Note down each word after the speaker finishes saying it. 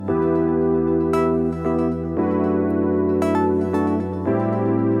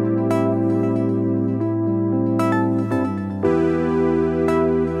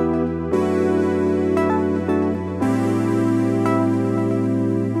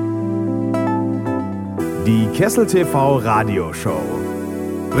Die Kessel TV Radioshow.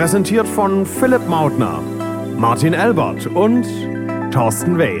 Präsentiert von Philipp Mautner, Martin Elbert und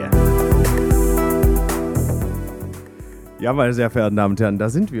Thorsten Wehe. Ja, meine sehr verehrten Damen und Herren, da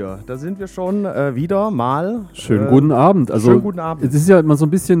sind wir. Da sind wir schon wieder mal. Schönen guten Abend. Also, schönen guten Abend. Es ist ja immer so ein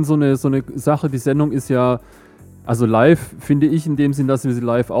bisschen so eine Sache, die Sendung ist ja, also live, finde ich, in dem Sinn, dass wir sie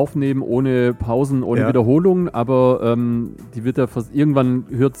live aufnehmen, ohne Pausen, ohne Wiederholungen, aber die wird ja irgendwann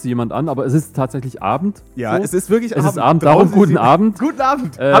hört sie jemand an, aber es ist tatsächlich Abend. Ja, so. Es ist wirklich Abend. Es ist Abend, darum guten Abend. Guten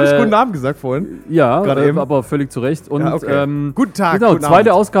Abend. Habe ich guten Abend gesagt vorhin? Ja, aber völlig zu Recht. Und, ja, okay. Guten Tag. Genau, guten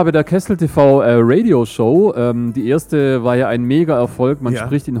zweite Abend. Ausgabe der Kessel TV Radio Show. Die erste war ja ein Mega-Erfolg, man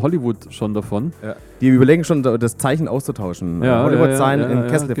spricht in Hollywood schon davon. Ja. Die überlegen schon, das Zeichen auszutauschen. Hollywood-Sign in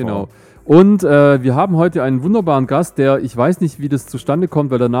Kessel TV. Genau. Und wir haben heute einen wunderbaren Gast, der, ich weiß nicht, wie das zustande kommt,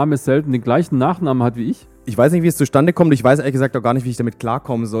 weil der Name selten den gleichen Nachnamen hat wie ich. Ich weiß nicht, wie es zustande kommt. Ich weiß ehrlich gesagt auch gar nicht, wie ich damit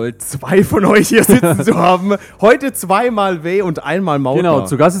klarkommen soll, zwei von euch hier sitzen zu haben. Heute zweimal W und einmal Mautner. Genau,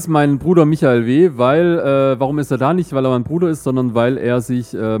 zu Gast ist mein Bruder Michael W., weil, warum ist er da? Nicht, weil er mein Bruder ist, sondern weil er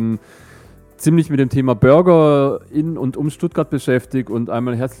sich ziemlich mit dem Thema Burger in und um Stuttgart beschäftigt. Und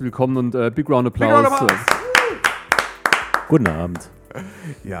einmal herzlich willkommen und Big Round Applaus. Guten Abend.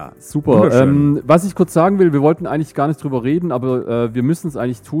 Ja, super. Was ich kurz sagen will, wir wollten eigentlich gar nicht drüber reden, aber wir müssen es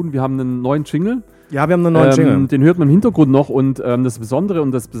eigentlich tun. Wir haben einen neuen Jingle. Ja, wir haben einen neuen Jingle. Den hört man im Hintergrund noch und das Besondere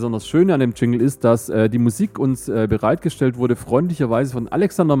und das besonders Schöne an dem Jingle ist, dass die Musik uns bereitgestellt wurde, freundlicherweise von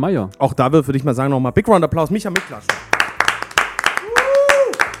Alexander Meyer. Auch da würde ich mal sagen, nochmal Big Round Applaus, Micha mitklatschen.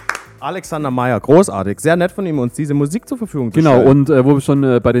 Alexander Meyer, großartig. Sehr nett von ihm, uns diese Musik zur Verfügung zu stellen. Genau, und wo wir schon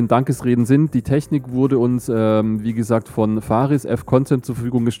bei den Dankesreden sind, die Technik wurde uns, wie gesagt, von Faris F. Content zur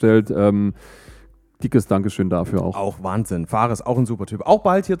Verfügung gestellt. Dickes Dankeschön dafür auch. Auch Wahnsinn. Faris, auch ein super Typ. Auch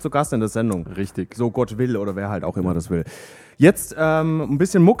bald hier zu Gast in der Sendung. Richtig. So Gott will oder wer halt auch immer das will. Jetzt ein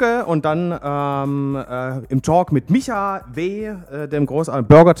bisschen Mucke und dann im Talk mit Micha W., dem großartigen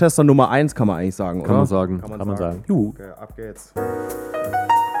Burger-Tester Nummer 1, kann man eigentlich sagen, oder? Kann man sagen. Kann man sagen. Juhu. Okay, ab geht's.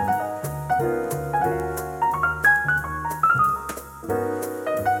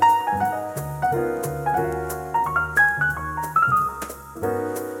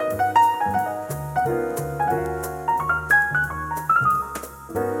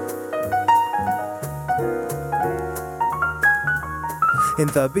 In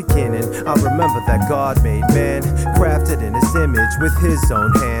the beginning, I remember that God made man, crafted in his image with his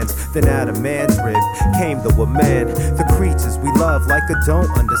own hands. Then out of man's rib came the woman. The creatures we love like I don't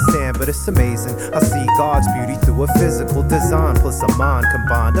understand, but it's amazing. I see God's beauty through a physical design, plus a mind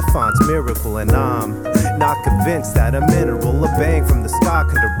combined defines miracle. And I'm not convinced that a mineral, a bang from the sky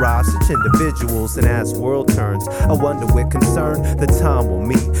could arrive such individuals. And as world turns, I wonder with concern the time will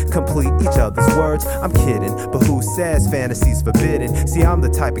meet, complete each other's words. I'm kidding, but who says fantasy's forbidden? See, I'm the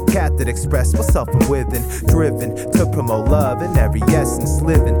type of cat that express myself from within, driven to promote love in every essence,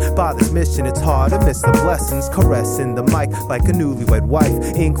 living by this mission. It's hard to miss the blessings, caressing the mic like a newlywed wife.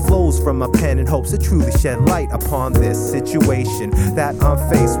 Ink flows from my pen in hopes to truly shed light upon this situation that I'm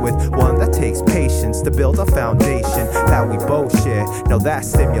faced with, one that takes patience to build a foundation that we both share. No, that's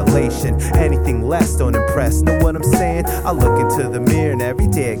stimulation. Anything less don't impress. Know what I'm saying? I look into the mirror and every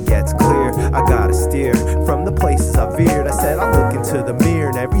day it gets clear. I gotta steer from the places I veered. I said I look into the mirror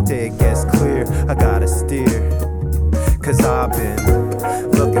and every day it gets clear. I gotta steer, cause I've been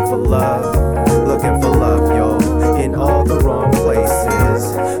looking for love, yo, in all the wrong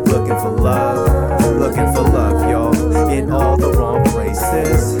places. Looking for love, yo, in all the wrong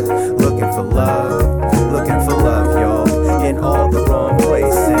places. Looking for love, yo, in all the wrong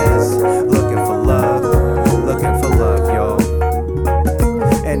places. Looking for love, yo.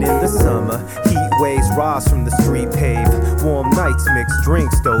 And in the summer, heat waves rise from the street pave. Warm nights, mixed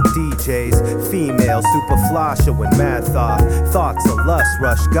drinks, dope DJs. Female, super fly, showing mad thoughts of lust,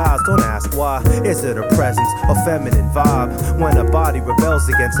 rush guys, don't ask why. Is it a presence or feminine vibe? When a body rebels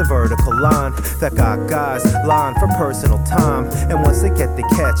against a vertical line that got guys lying for personal time. And once they get the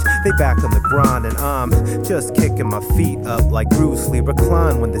catch, they back on the grind. And I'm just kicking my feet up like Bruce Lee.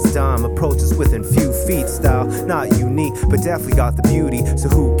 Recline when this dime approaches within few feet. Style not unique, but definitely got the beauty. So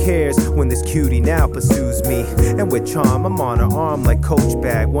who cares when this cutie now pursues me? And with charm, I'm on her arm like Coach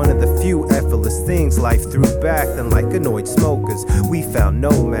Bag. One of the few effortless things life threw back. Then like annoyed smokers, we found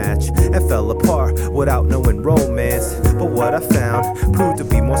no match and fell apart without knowing romance. But what I found proved to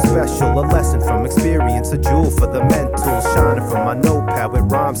be more special. A lesson from experience, a jewel for the mental. Shining from my notepad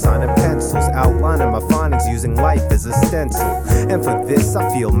with rhymes, signing pencils. Outlining my findings using life as a stencil. And for this I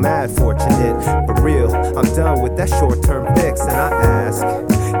feel mad fortunate. For real, I'm done with that short-term fix. And I ask,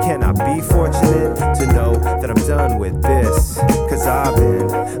 can I be fortunate to know that I'm done with this? Cause I've been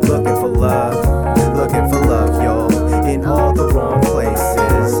looking for love, looking for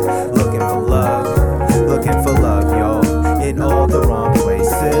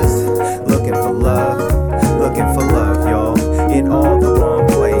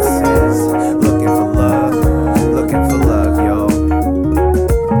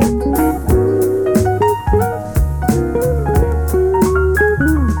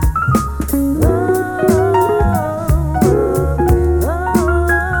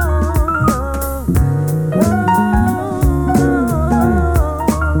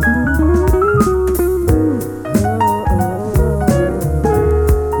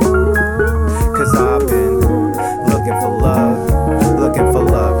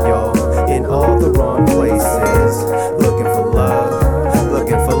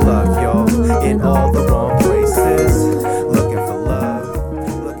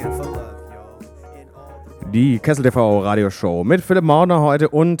Kessel TV Radioshow mit Philipp Maudner heute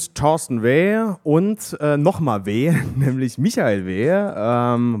und Thorsten W. und nochmal W., nämlich Michael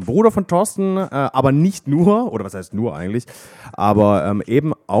W., Bruder von Thorsten, aber nicht nur, oder was heißt nur eigentlich, aber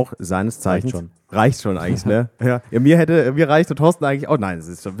eben auch seines Zeichens. Reicht schon eigentlich, ne? Ja, mir reicht Thorsten eigentlich auch. Nein, es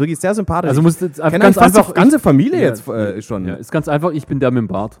ist schon wirklich sehr sympathisch. Also musst jetzt einfach ganz einfach die ganze Familie jetzt schon. Ja, ist ganz einfach, ich bin der mit dem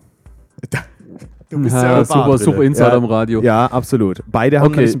Bart. Du bist ja super Insider im Radio. Ja, absolut. Beide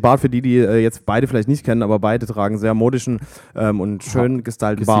haben nämlich einen Bart, für die jetzt beide vielleicht nicht kennen, aber beide tragen sehr modischen und schön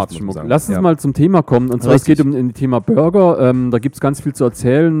gestylten Bart. Lass uns mal zum Thema kommen. Und zwar, es geht um das Thema Burger. Da gibt es ganz viel zu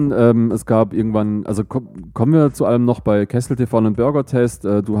erzählen. Es gab irgendwann, also kommen wir zu allem noch bei Kessel TV einen Burger-Test.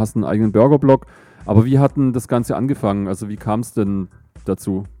 Du hast einen eigenen Burger-Blog. Aber wie hat denn das Ganze angefangen? Also wie kam es denn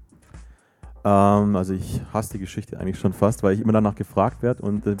dazu? Also ich hasse die Geschichte eigentlich schon fast, weil ich immer danach gefragt werde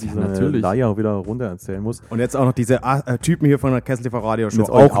und diese Leier wieder runter erzählen muss. Und jetzt auch noch diese Typen hier von der Kessel TV Radioshow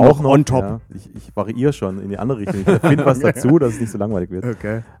auch noch on top. Ja, ich variiere schon in die andere Richtung. Ich finde was dazu, dass es nicht so langweilig wird.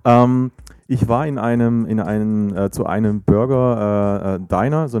 Okay. Ich war zu einem Burger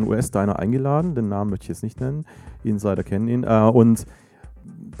Diner, so ein US-Diner eingeladen. Den Namen möchte ich jetzt nicht nennen. Insider kennen ihn. Und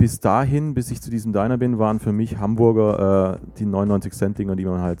bis ich zu diesem Diner bin, waren für mich Hamburger die 99-Cent-Dinger, die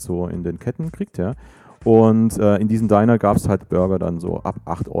man halt so in den Ketten kriegt, ja. Und in diesem Diner gab es halt Burger dann so ab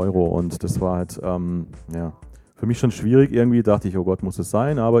 8 Euro und das war halt, für mich schon schwierig irgendwie, dachte ich, oh Gott, muss es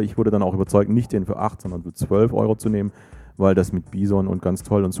sein, aber ich wurde dann auch überzeugt, nicht den für 8, sondern für 12 Euro zu nehmen, weil das mit Bison und ganz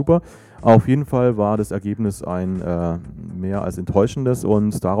toll und super. Auf jeden Fall war das Ergebnis ein mehr als enttäuschendes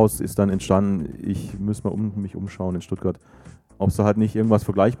und daraus ist dann entstanden, ich muss mal mich umschauen in Stuttgart, ob es da halt nicht irgendwas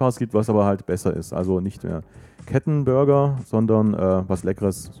Vergleichbares gibt, was aber halt besser ist. Also nicht mehr Kettenburger, sondern was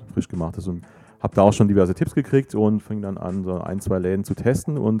Leckeres, frisch gemachtes. Und habe da auch schon diverse Tipps gekriegt und fing dann an, so 1, 2 Läden zu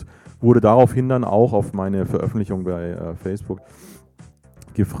testen und wurde daraufhin dann auch auf meine Veröffentlichung bei Facebook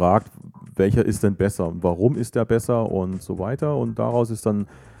gefragt, welcher ist denn besser und warum ist der besser und so weiter. Und daraus ist dann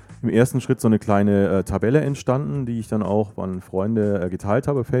im ersten Schritt so eine kleine Tabelle entstanden, die ich dann auch an Freunde geteilt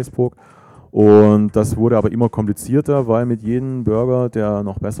habe auf Facebook. Und das wurde aber immer komplizierter, weil mit jedem Burger, der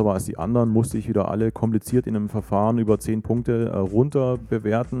noch besser war als die anderen, musste ich wieder alle kompliziert in einem Verfahren über 10 Punkte runter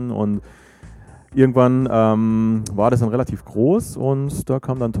bewerten. Und irgendwann war das dann relativ groß und da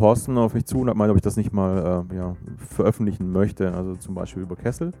kam dann Thorsten auf mich zu und hat gemeint, ob ich das nicht mal veröffentlichen möchte, also zum Beispiel über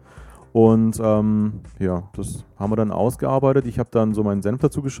Kessel. Und das haben wir dann ausgearbeitet. Ich habe dann so meinen Senf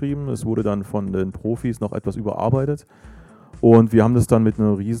dazu geschrieben. Es wurde dann von den Profis noch etwas überarbeitet. Und wir haben das dann mit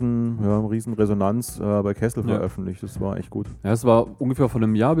einer riesen Resonanz bei Kessel veröffentlicht. Das war echt gut. Ja, es war ungefähr von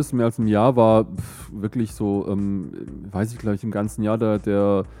einem Jahr bis mehr als einem Jahr war wirklich so, weiß ich glaube ich, im ganzen Jahr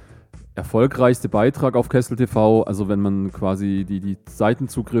der erfolgreichste Beitrag auf Kessel TV. Also wenn man quasi die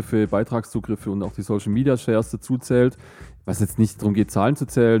Seitenzugriffe, Beitragszugriffe und auch die Social Media Shares dazu zählt, was jetzt nicht darum geht, Zahlen zu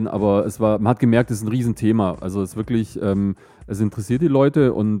zählen, aber man hat gemerkt, es ist ein Riesenthema. Also es ist wirklich, es interessiert die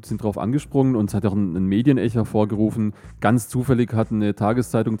Leute und sind darauf angesprungen und es hat auch einen Medienecho hervorgerufen. Ganz zufällig hat eine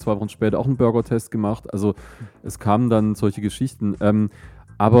Tageszeitung 2 Wochen später auch einen Burger-Test gemacht. Also es kamen dann solche Geschichten.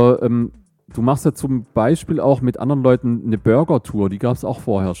 Aber du machst ja zum Beispiel auch mit anderen Leuten eine Burger-Tour. Die gab es auch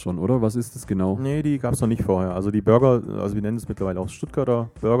vorher schon, oder? Was ist das genau? Nee, die gab es noch nicht vorher. Also die Burger, also wir nennen es mittlerweile auch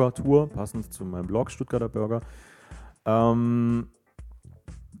Stuttgarter Burger-Tour, passend zu meinem Blog Stuttgarter Burger.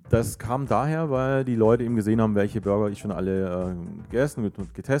 Das kam daher, weil die Leute eben gesehen haben, welche Burger ich schon alle gegessen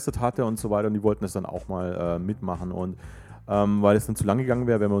und getestet hatte und so weiter und die wollten das dann auch mal mitmachen und weil es dann zu lang gegangen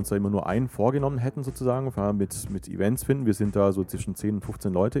wäre, wenn wir uns da immer nur einen vorgenommen hätten sozusagen, mit Events finden, wir sind da so zwischen 10 und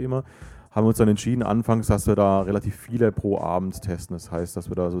 15 Leute immer, haben wir uns dann entschieden anfangs, dass wir da relativ viele pro Abend testen, das heißt, dass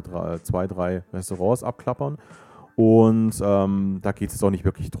wir da so 2, 3 Restaurants abklappern und da geht es auch nicht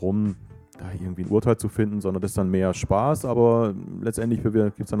wirklich drum, da irgendwie ein Urteil zu finden, sondern das ist dann mehr Spaß, aber letztendlich gibt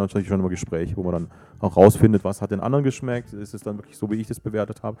es dann natürlich schon immer Gespräche, wo man dann auch rausfindet, was hat den anderen geschmeckt, ist es dann wirklich so, wie ich das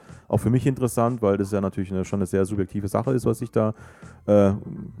bewertet habe. Auch für mich interessant, weil das ja natürlich schon eine sehr subjektive Sache ist, was ich da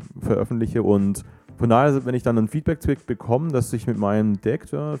veröffentliche und von daher, wenn ich dann ein Feedback bekomme, dass sich mit meinem deckt,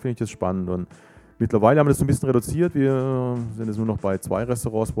 finde ich das spannend und mittlerweile haben wir das so ein bisschen reduziert, wir sind jetzt nur noch bei 2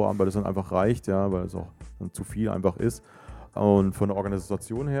 Restaurants pro Abend, weil das dann einfach reicht, ja, weil es auch zu viel einfach ist. Und von der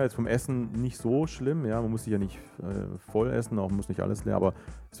Organisation her, jetzt vom Essen nicht so schlimm, ja, man muss sich ja nicht voll essen, auch muss nicht alles leer, aber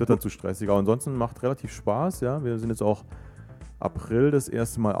es wird dann zu stressig. Aber ansonsten macht relativ Spaß, ja, wir sind jetzt auch April das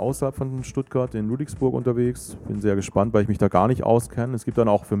erste Mal außerhalb von Stuttgart in Ludwigsburg unterwegs, bin sehr gespannt, weil ich mich da gar nicht auskenne. Es gibt dann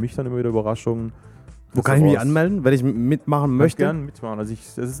auch für mich dann immer wieder Überraschungen. Wo kann ich mich anmelden, wenn ich mitmachen möchte? Ich gerne mitmachen. Also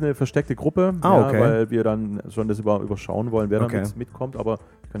das ist eine versteckte Gruppe, okay. Weil wir dann schon das überschauen wollen, wer dann mitkommt. Aber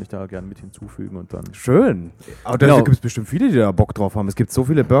kann ich da gerne mit hinzufügen und dann. Schön. Aber da gibt es bestimmt viele, die da Bock drauf haben. Es gibt so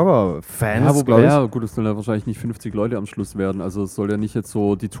viele Burger-Fans, glaube ich. Ja, gut, es sollen ja wahrscheinlich nicht 50 Leute am Schluss werden. Also es soll ja nicht jetzt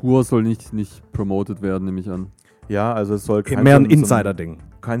so, die Tour soll nicht promoted werden, nehme ich an. Ja, also es soll mehr ein Insider-Ding.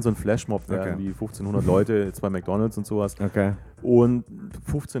 Kein so ein Flashmob werden wie 1500 Leute, 2 McDonalds und sowas. Okay. Und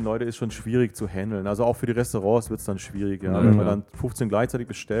 15 Leute ist schon schwierig zu handeln. Also auch für die Restaurants wird es dann schwierig. Ja? Wenn man dann 15 gleichzeitig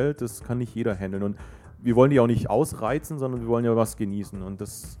bestellt, das kann nicht jeder handeln. Und wir wollen die auch nicht ausreizen, sondern wir wollen ja was genießen. Und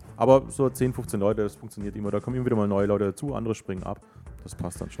aber so 10, 15 Leute, das funktioniert immer. Da kommen immer wieder mal neue Leute dazu, andere springen ab. Das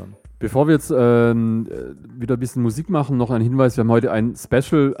passt dann schon. Bevor wir jetzt wieder ein bisschen Musik machen, noch ein Hinweis. Wir haben heute ein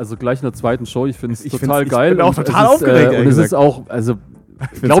Special, also gleich in der zweiten Show. Ich finde es total geil. Ich bin auch total aufgeregt. Und es ist auch, also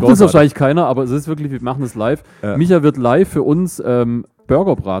glaubt uns wahrscheinlich keiner, aber es ist wirklich, wir machen es live. Ja. Micha wird live für uns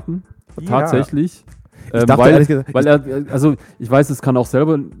Burger braten. Tatsächlich. Ich dachte, ehrlich gesagt, weil also ich weiß, es kann auch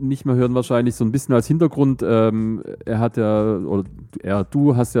selber nicht mehr hören wahrscheinlich, so ein bisschen als Hintergrund, er hat ja, oder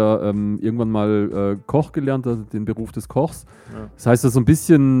du hast ja irgendwann mal Koch gelernt, also den Beruf des Kochs. Ja. Das heißt, das ist so ein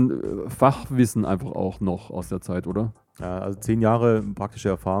bisschen Fachwissen einfach auch noch aus der Zeit, oder? Ja, also 10 Jahre praktische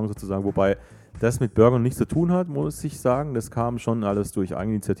Erfahrung sozusagen, wobei das mit Burgern nichts zu tun hat, muss ich sagen. Das kam schon alles durch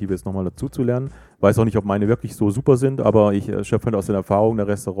Eigeninitiative jetzt nochmal dazu zu lernen. Weiß auch nicht, ob meine wirklich so super sind, aber ich schöpfe halt aus den Erfahrungen der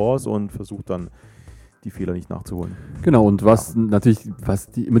Restaurants und versuche dann die Fehler nicht nachzuholen. Genau, und was natürlich,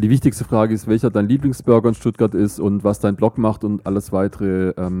 immer die wichtigste Frage ist, welcher dein Lieblingsburger in Stuttgart ist und was dein Blog macht und alles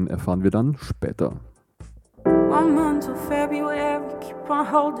weitere erfahren wir dann später. 1 month of February, keep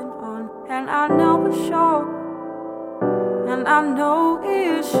on holding on, and I know it's short, and I know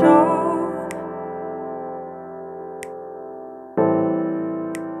it's short.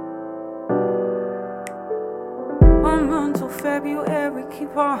 February,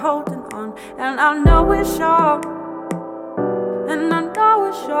 keep on holding on, and I know it's short, and I know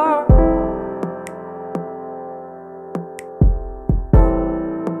it's short.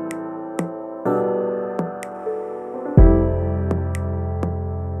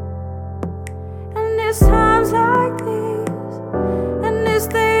 And it's times like these, and it's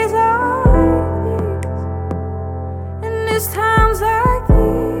days like these, and it's times like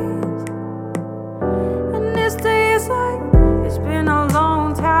these, and it's days like these. It's been a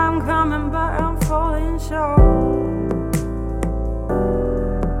long time coming, but I'm falling short.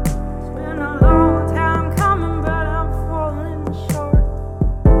 It's been a long time coming, but I'm falling short.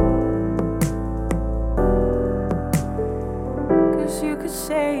 'Cause you could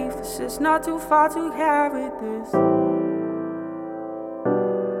save this, it's not too far to carry this.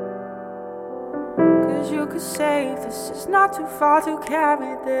 'Cause you could save this, it's not too far to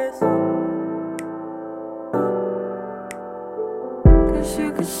carry this.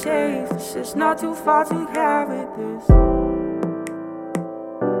 You could save this, it's not too far to carry this.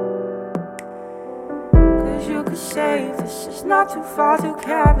 'Cause you could save this, it's not too far to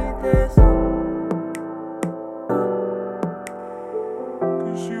carry this.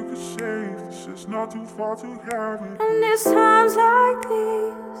 'Cause you could save this, it's not too far to carry this. And it's times like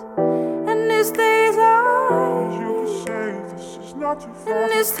these, and it's days like these. You could save this, it's not too far.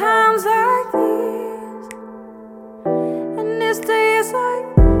 And it's times like these, and it's days like.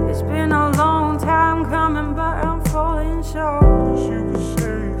 It's been a long time coming, but I'm falling short. 'Cause you could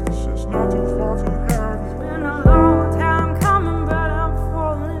save this, it's not too far to carry. It's been a long time coming, but I'm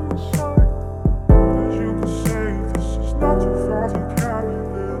falling short. 'Cause you could save this, it's not too far to carry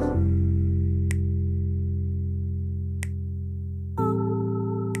this.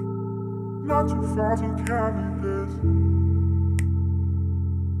 Not too far to carry this.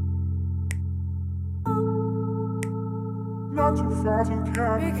 Not too far to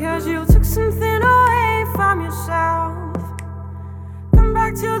carry. Because you took something away from yourself. Come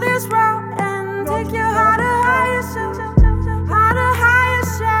back to this route and not take your heart to higher self. Heart to higher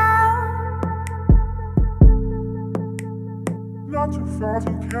self. Not too far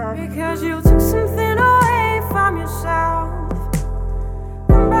to carry. Because you took something away from yourself.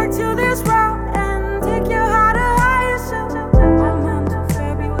 Come back to this route and take your heart to higher self. I'm until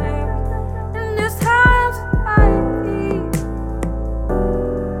February, and this time's like these.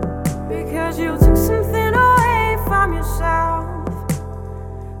 Because you took something away from yourself.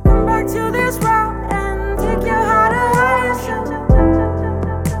 Come back to this route and take your heart to higher self.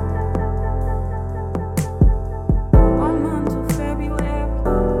 I'm until February.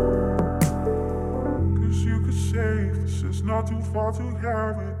 'Cause you could save this, it's not too far to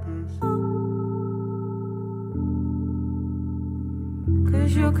carry this.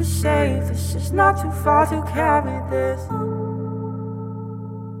 'Cause you could save this, it's not too far to carry this.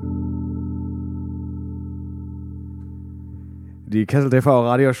 Die Kessel TV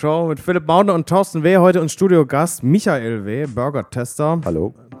Radio Show mit Philipp Maudner und Thorsten W. Heute und Studiogast Michael W., Burger-Tester.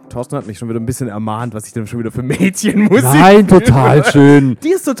 Hallo. Thorsten hat mich schon wieder ein bisschen ermahnt, was ich denn schon wieder für Mädchenmusik Nein, total schön. Die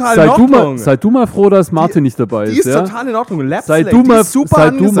ist total in Ordnung. Sei du mal froh, dass Martin nicht dabei ist. Die ist total in Ordnung. Sei du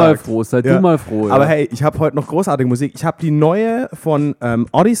mal froh. Ja. Aber hey, ich habe heute noch großartige Musik. Ich habe die neue von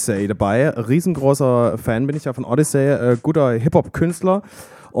Odyssey dabei. Riesengroßer Fan bin ich ja von Odyssey. Guter Hip-Hop-Künstler.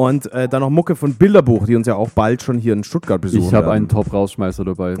 Und dann noch Mucke von Bilderbuch, die uns ja auch bald schon hier in Stuttgart besuchen. Ich habe einen Top-Rausschmeißer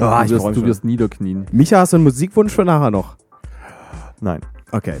dabei. Du wirst niederknien. Micha, hast du einen Musikwunsch für nachher noch? Nein.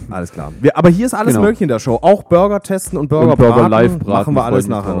 Okay, alles klar. Aber hier ist alles möglich in der Show. Auch Burger testen und Burger live braten. Machen wir alles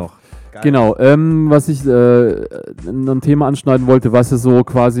nachher noch. Geil. Genau, was ich ein Thema anschneiden wollte, was ja so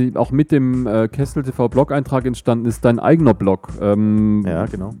quasi auch mit dem Kessel TV Blog-Eintrag entstanden ist, dein eigener Blog. Ja,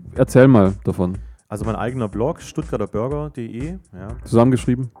 genau. Erzähl mal davon. Also mein eigener Blog, stuttgarterburger.de. Ja.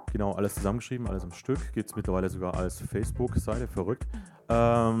 Zusammengeschrieben? Genau, alles zusammengeschrieben, alles am Stück. Gibt es mittlerweile sogar als Facebook-Seite, verrückt.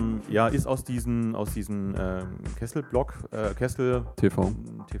 Ja, ist aus diesen Kessel-Blog, Kessel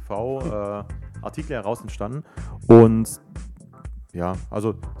TV Artikel heraus entstanden. Und ja,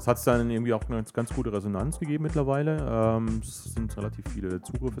 also es hat dann irgendwie auch eine ganz gute Resonanz gegeben mittlerweile. Es sind relativ viele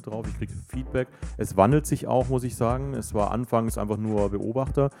Zugriffe drauf, ich kriege Feedback. Es wandelt sich auch, muss ich sagen. Es war anfangs einfach nur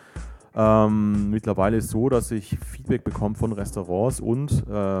Beobachter. Mittlerweile ist es so, dass ich Feedback bekomme von Restaurants und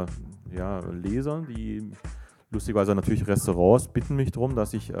Lesern, die lustigerweise natürlich Restaurants bitten mich darum,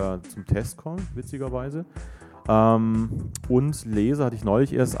 dass ich zum Test komme, witzigerweise. Und Leser hatte ich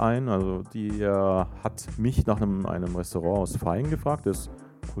neulich erst also die hat mich nach einem Restaurant aus Vaihingen gefragt, das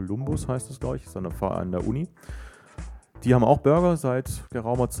Columbus heißt es, glaube ich, ist an der Uni. Die haben auch Burger seit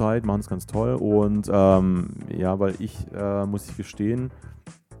geraumer Zeit, machen es ganz toll und weil ich, muss ich gestehen,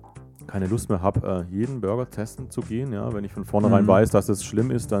 keine Lust mehr habe, jeden Burger testen zu gehen. Ja? Wenn ich von vornherein weiß, dass es schlimm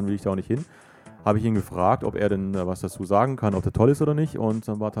ist, dann will ich da auch nicht hin. Habe ich ihn gefragt, ob er denn was dazu sagen kann, ob der toll ist oder nicht. Und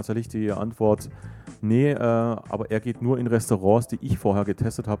dann war tatsächlich die Antwort, nee, aber er geht nur in Restaurants, die ich vorher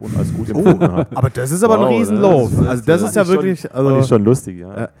getestet habe und als gut empfunden habe. Aber das ist aber ein Riesenlob. Also das ist ja wirklich... Das ist schon lustig,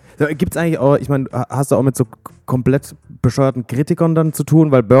 ja. Gibt es eigentlich auch, ich meine, hast du auch mit so komplett bescheuerten Kritikern dann zu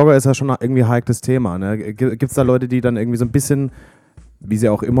tun? Weil Burger ist ja schon irgendwie ein heikles Thema. Ne? Gibt es da Leute, die dann irgendwie so ein bisschen... Wie sie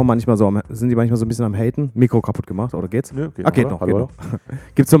auch immer manchmal sind die manchmal so ein bisschen am Haten? Mikro kaputt gemacht, oder geht's? Nö, geht noch.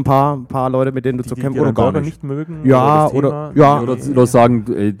 Gibt es so ein paar Leute, mit denen du zu kämpfen oder gar nicht mögen? Ja, oder sagen,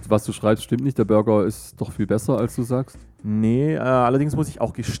 ey, was du schreibst, stimmt nicht, der Burger ist doch viel besser, als du sagst? Nee, allerdings muss ich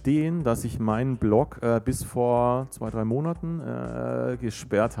auch gestehen, dass ich meinen Blog bis vor 2-3 Monaten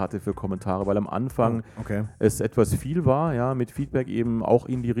gesperrt hatte für Kommentare, weil am Anfang es etwas viel war, ja, mit Feedback eben auch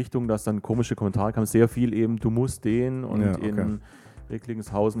in die Richtung, dass dann komische Kommentare kamen, sehr viel eben, du musst den und in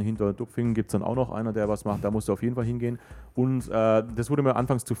Recklinghausen hinter Dupfingen gibt es dann auch noch einer, der was macht, da musst du auf jeden Fall hingehen. Und das wurde mir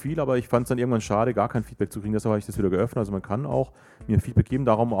anfangs zu viel, aber ich fand es dann irgendwann schade, gar kein Feedback zu kriegen. Deshalb habe ich das wieder geöffnet. Also man kann auch mir Feedback geben,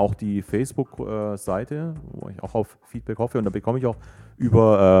 darum auch die Facebook-Seite, wo ich auch auf Feedback hoffe. Und da bekomme ich auch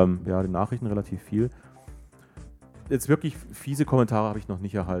über die Nachrichten relativ viel. Jetzt wirklich fiese Kommentare habe ich noch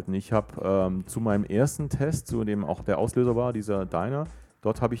nicht erhalten. Ich habe zu meinem ersten Test, zu dem auch der Auslöser war, dieser Diner,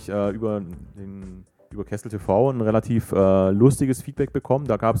 dort habe ich über Kessel TV ein relativ lustiges Feedback bekommen.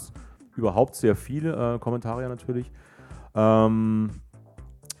 Da gab es überhaupt sehr viele Kommentare natürlich. Da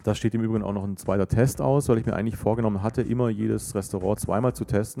steht im Übrigen auch noch ein zweiter Test aus, weil ich mir eigentlich vorgenommen hatte, immer jedes Restaurant zweimal zu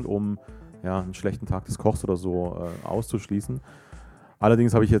testen, um einen schlechten Tag des Kochs oder so auszuschließen.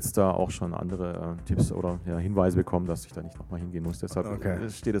 Allerdings habe ich jetzt da auch schon andere Tipps oder Hinweise bekommen, dass ich da nicht nochmal hingehen muss. Deshalb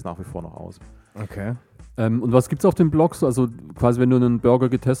steht es nach wie vor noch aus. Okay. Und was gibt es auf dem Blog? Also quasi, wenn du einen Burger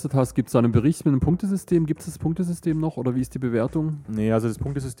getestet hast, gibt es da einen Bericht mit einem Punktesystem? Gibt es das Punktesystem noch oder wie ist die Bewertung? Nee, also das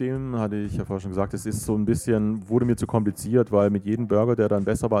Punktesystem, hatte ich ja vorher schon gesagt, das ist so ein bisschen, wurde mir zu kompliziert, weil mit jedem Burger, der dann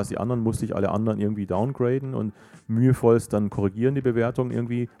besser war als die anderen, musste ich alle anderen irgendwie downgraden und mühevollst dann korrigieren die Bewertung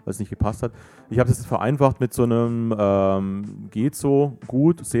irgendwie, weil es nicht gepasst hat. Ich habe das vereinfacht mit so einem geht so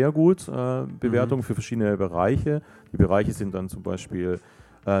gut, sehr gut Bewertung für verschiedene Bereiche. Die Bereiche sind dann zum Beispiel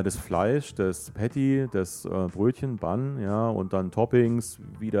das Fleisch, das Patty, das Brötchen, Bun, und dann Toppings,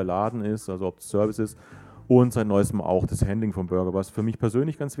 wie der Laden ist, also ob es Service ist und seit Neuestem auch das Handling vom Burger, was für mich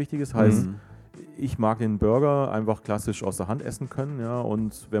persönlich ganz wichtig ist, heißt, ich mag den Burger einfach klassisch aus der Hand essen können,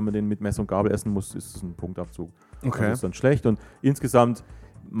 und wenn man den mit Messer und Gabel essen muss, ist es ein Punktabzug. Okay. Das ist dann schlecht und insgesamt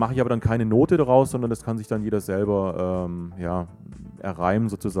mache ich aber dann keine Note daraus, sondern das kann sich dann jeder selber erreimen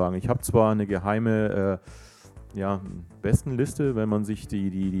sozusagen. Ich habe zwar eine geheime Bestenliste, wenn man sich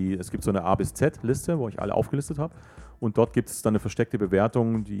es gibt so eine A bis Z-Liste, wo ich alle aufgelistet habe und dort gibt es dann eine versteckte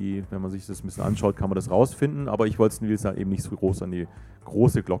Bewertung, die, wenn man sich das ein bisschen anschaut, kann man das rausfinden, aber ich wollte es dann eben nicht so groß an die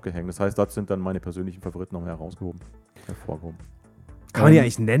große Glocke hängen. Das heißt, dort sind dann meine persönlichen Favoriten noch hervorgehoben. Kann man die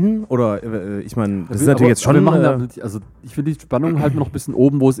eigentlich nennen? Oder ich meine, das ist natürlich jetzt schon... ich finde die Spannung halt noch ein bisschen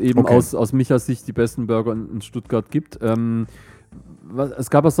oben, wo es eben aus Michas Sicht die besten Burger in Stuttgart gibt. Es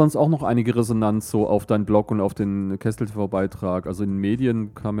gab ja sonst auch noch einige Resonanz so auf deinen Blog und auf den Kessel-TV-Beitrag. Also in den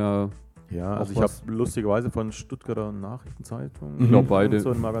Medien kam ja. Ja, also ich habe lustigerweise von Stuttgarter Nachrichtenzeitung, ich glaube beide,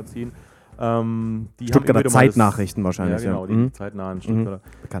 so ein Magazin. Die Stuttgarter Zeitnachrichten wahrscheinlich. Ja, genau, die zeitnahen Stuttgarter.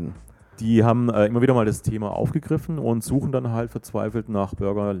 Bekannten. Die haben immer wieder mal das Thema aufgegriffen und suchen dann halt verzweifelt nach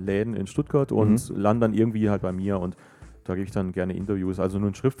Burgerläden in Stuttgart und landen dann irgendwie halt bei mir und da gebe ich dann gerne Interviews. Also nur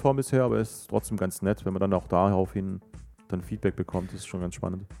in Schriftform bisher, aber es ist trotzdem ganz nett, wenn man dann auch daraufhin dann Feedback bekommt. Das ist schon ganz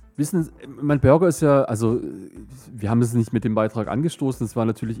spannend. Wissen Sie, mein Burger ist ja, also wir haben es nicht mit dem Beitrag angestoßen, das war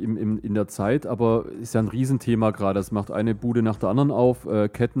natürlich in der Zeit, aber ist ja ein Riesenthema gerade. Es macht eine Bude nach der anderen auf,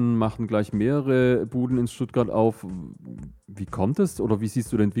 Ketten machen gleich mehrere Buden in Stuttgart auf. Wie kommt es oder wie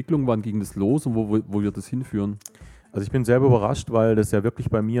siehst du die Entwicklung? Wann ging das los und wo wird das hinführen? Also ich bin selber überrascht, weil das ja wirklich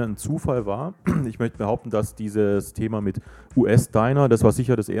bei mir ein Zufall war. Ich möchte behaupten, dass dieses Thema mit US-Diner, das war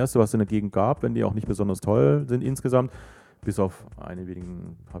sicher das erste, was es in der Gegend gab, wenn die auch nicht besonders toll sind insgesamt, bis auf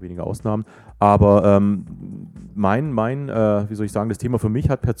paar wenige Ausnahmen. Aber wie soll ich sagen, das Thema für mich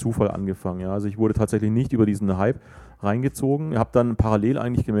hat per Zufall angefangen. Ja? Also ich wurde tatsächlich nicht über diesen Hype reingezogen. Ich habe dann parallel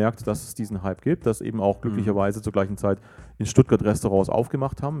eigentlich gemerkt, dass es diesen Hype gibt, dass eben auch glücklicherweise zur gleichen Zeit in Stuttgart Restaurants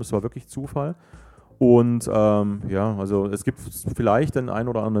aufgemacht haben. Das war wirklich Zufall. Und also es gibt vielleicht den einen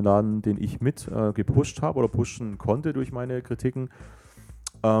oder anderen Laden, den ich mit gepusht habe oder pushen konnte durch meine Kritiken.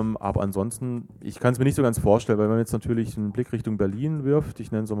 Aber ansonsten, ich kann es mir nicht so ganz vorstellen, weil wenn man jetzt natürlich einen Blick Richtung Berlin wirft,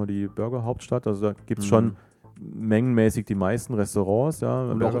 ich nenne es mal die Burger-Hauptstadt, also da gibt es schon mengenmäßig die meisten Restaurants. Ja,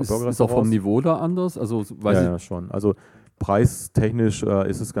 und ist auch vom Niveau da anders? Also, ja, schon. Also preistechnisch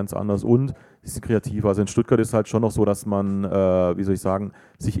ist es ganz anders und es ist kreativ. Also in Stuttgart ist es halt schon noch so, dass man,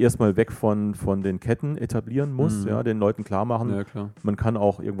 sich erstmal weg von den Ketten etablieren muss, den Leuten klar machen, man kann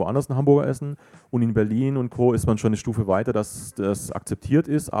auch irgendwo anders einen Hamburger essen und in Berlin und Co. ist man schon eine Stufe weiter, dass das akzeptiert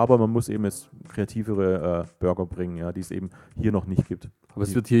ist, aber man muss eben jetzt kreativere Burger bringen, ja, die es eben hier noch nicht gibt. Aber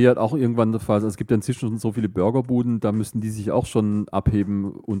es wird hier ja auch irgendwann der Fall sein, es gibt ja inzwischen schon so viele Burgerbuden, da müssen die sich auch schon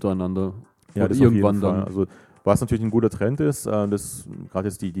abheben untereinander. Ja, das irgendwann auf jeden Fall. Also was natürlich ein guter Trend ist, gerade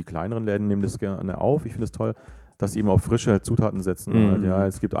jetzt die kleineren Läden nehmen das gerne auf. Ich finde es toll, dass sie eben auf frische Zutaten setzen. Ja,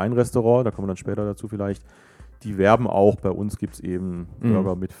 es gibt ein Restaurant, da kommen wir dann später dazu vielleicht, die werben auch, bei uns gibt es eben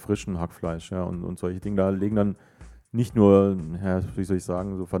Burger mit frischem Hackfleisch, ja, und solche Dinge. Da legen dann nicht nur, wie soll ich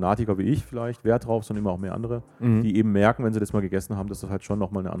sagen, so Fanatiker wie ich vielleicht Wert drauf, sondern immer auch mehr andere, die eben merken, wenn sie das mal gegessen haben, dass das halt schon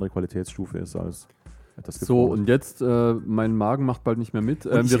nochmal eine andere Qualitätsstufe ist als das. So, und jetzt, mein Magen macht bald nicht mehr mit.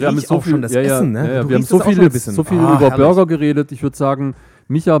 Wir haben so viel schon das Essen, ne? Wir haben so viel über herrlich. Burger geredet. Ich würde sagen,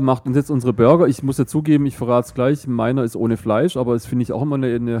 Micha macht uns jetzt unsere Burger. Ich muss ja zugeben, ich verrate es gleich, meiner ist ohne Fleisch, aber das finde ich auch immer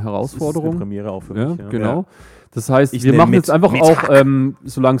eine Herausforderung. Das ist eine Premiere auch für mich. Ja, genau. Ja. Das heißt, wir machen jetzt einfach auch,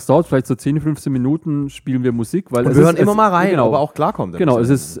 solange es dauert, vielleicht so 10, 15 Minuten spielen wir Musik. Weil wir hören immer mal rein, aber auch klarkommt. Genau, es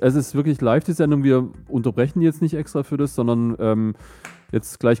ist wirklich live, die Sendung. Wir unterbrechen jetzt nicht extra für das, sondern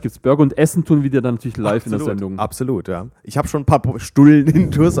jetzt gleich gibt es Burger und Essen tun wir dir dann natürlich live in der Sendung. Absolut, ja. Ich habe schon ein paar Stullen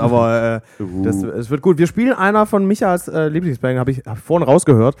intus, aber es wird gut. Wir spielen einer von Michas Lieblingsbands, habe ich vorhin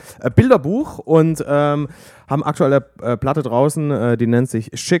rausgehört. Bilderbuch und haben aktuell eine Platte draußen, die nennt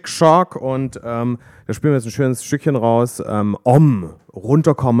sich Chic Shock und da spielen wir jetzt ein schönes Stückchen raus.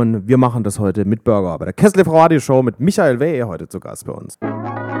 Runterkommen, wir machen das heute mit Burger. Bei der Kessel-TV-Radio-Show mit Michael Wehe heute zu Gast bei uns.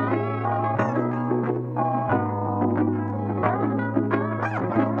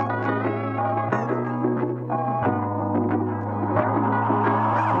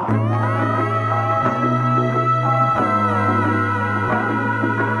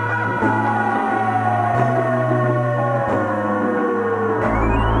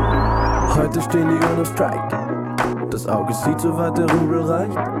 Heute stehen die ohne Strike. Das Auge sieht, so weit der Rubel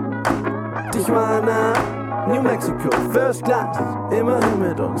reicht. Tijuana, New Mexico, First Class. Immerhin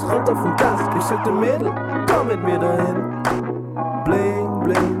mit uns, runter vom Gas. Ich sag dem Mädel, komm mit mir dahin. Bling,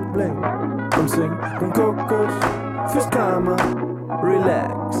 bling, bling. Und sing den Kokos fürs Karma.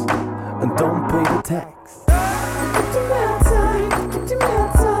 Relax and don't pay the tax. Gib dir mehr Zeit, gib dir mehr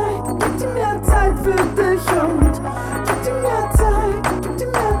Zeit, gib dir mehr Zeit für dich und gib dir mehr Zeit, gib dir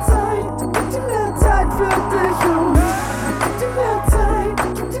mehr Zeit, gib dir mehr Zeit für dich und gib dir mehr Zeit,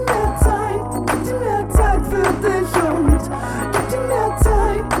 gib dir mehr Zeit, gib dir mehr Zeit für dich und gib dir mehr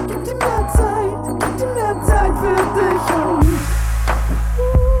Zeit, gib dir mehr Zeit, gib dir mehr Zeit für dich und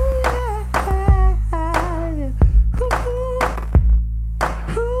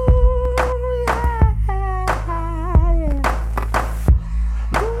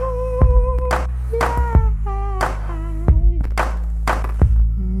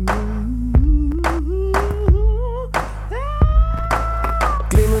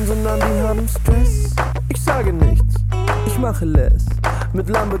Stress, ich sage nichts, ich mache less. Mit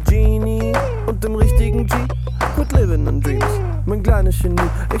Lamborghini und dem richtigen G, quit living on dreams. mein kleines Genie.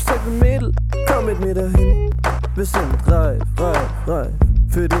 Ich sag dem Mädel, komm mit mir dahin. Wir sind reif, reif, reif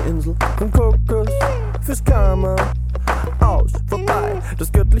für die Insel. Vom Kokos fürs Karma. Aus, vorbei,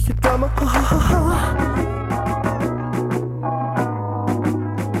 das göttliche Drama.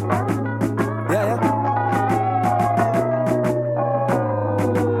 Ja, ja.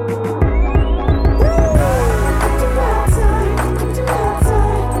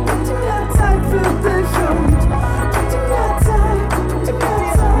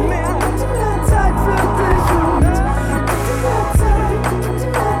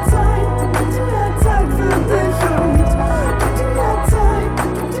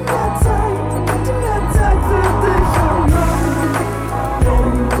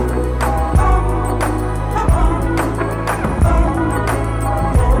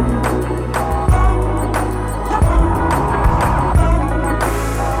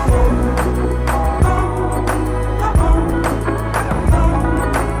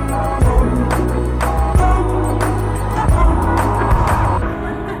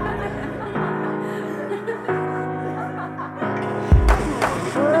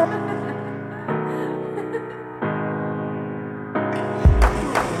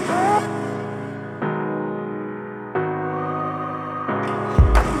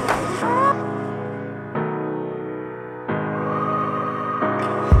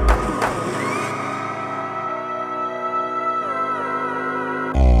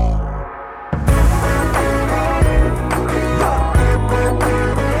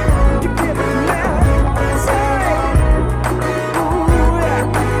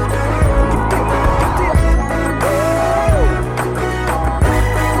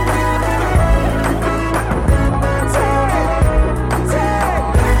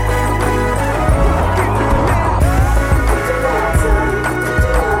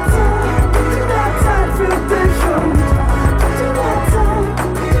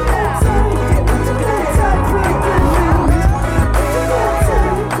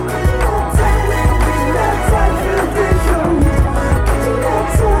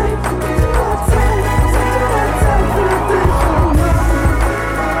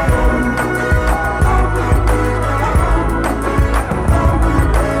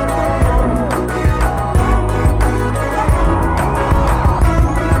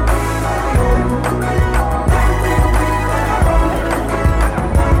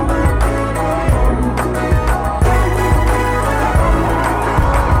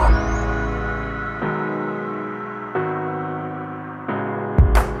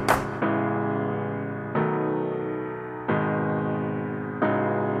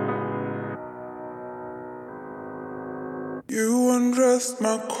 You undressed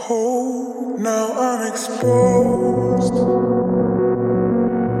my coat, now I'm exposed.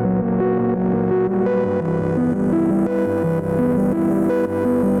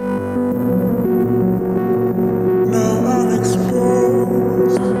 Now I'm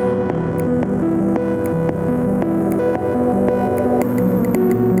exposed.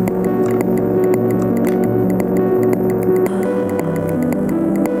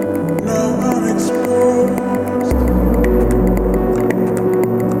 Now I'm exposed.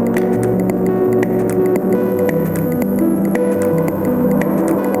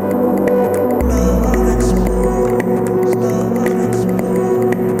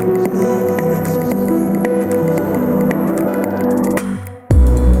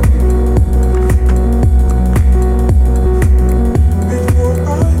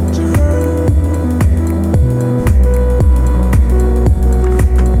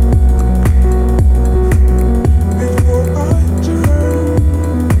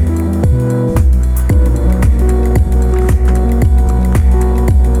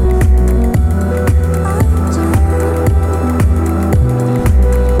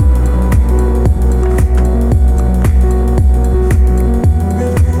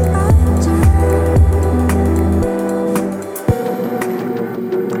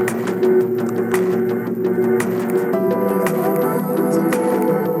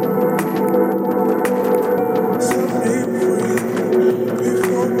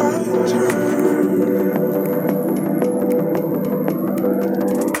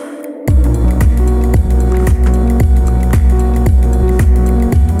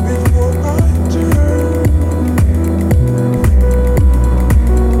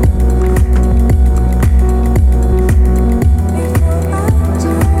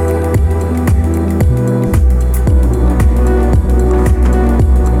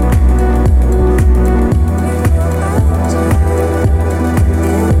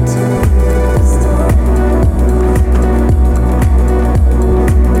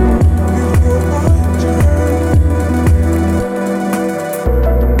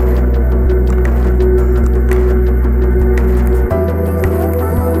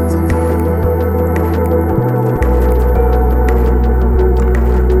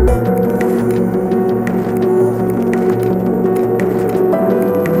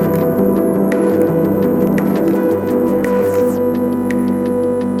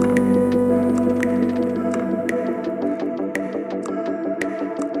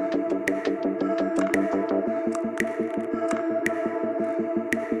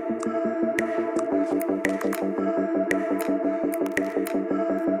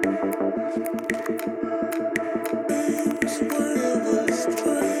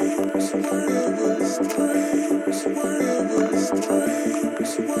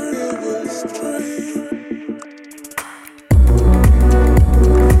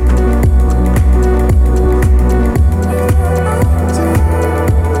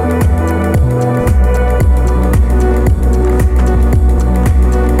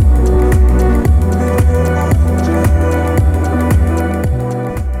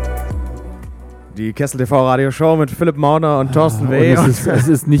 Die Kessel TV Radio Show mit Philipp Mauner und Thorsten W. Es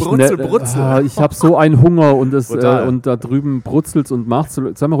ist nicht Brutzel, nett. Brutzel. Ich habe so einen Hunger und da drüben brutzelt's und macht's.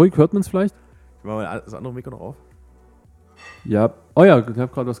 Sag mal ruhig, hört man es vielleicht? Machen wir das andere Mikro noch auf? Ja. Oh ja, ich habe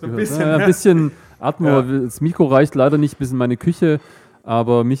gerade was gehört. Ein bisschen Atmo. Ja. Das Mikro reicht leider nicht bis in meine Küche.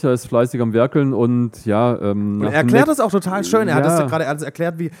 Aber Micha ist fleißig am Werkeln und ja. Und er erklärt das auch total schön. Er hat das gerade alles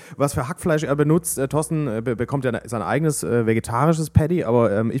erklärt, was für Hackfleisch er benutzt. Thorsten bekommt ja sein eigenes vegetarisches Patty,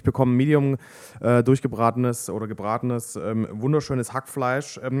 aber ich bekomme Medium durchgebratenes oder gebratenes, wunderschönes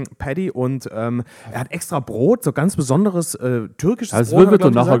Hackfleisch Patty und er hat extra Brot, so ganz besonderes türkisches also Brot. Das wird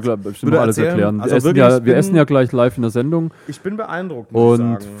er nachher bestimmt alles erklären. Also wir essen ja gleich live in der Sendung. Ich bin beeindruckt, muss ich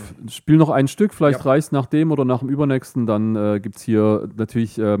sagen. Und spiel noch ein Stück, vielleicht reicht es nach dem oder nach dem übernächsten, dann gibt es hier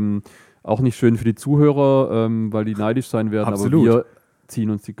natürlich auch nicht schön für die Zuhörer, weil die neidisch sein werden, Absolut. aber wir ziehen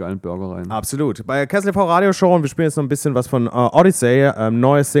uns die geilen Burger rein. Absolut. Bei Kessel TV Radio Show und wir spielen jetzt noch ein bisschen was von Odyssey,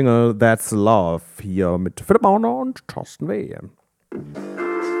 neue Single That's Love, hier mit Philipp Mauner und Thorsten W.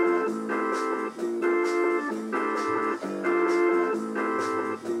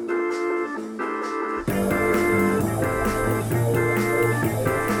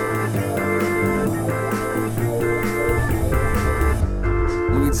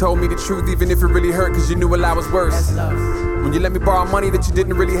 Told me the truth even if it really hurt cause you knew what I was worth. When you let me borrow money that you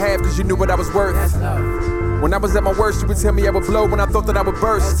didn't really have cause you knew what I was worth. When I was at my worst you would tell me I would blow when I thought that I would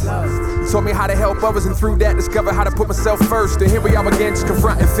burst. You told me how to help others and through that discover how to put myself first. And here we are again just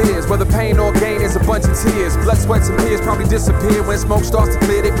confronting fears. Whether pain or gain is a bunch of tears. Blood, sweat and tears probably disappear when smoke starts to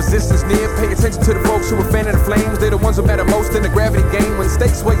clear, their positions near. Pay attention to the folks who are fanning the flames. They're the ones who matter most in the gravity game. When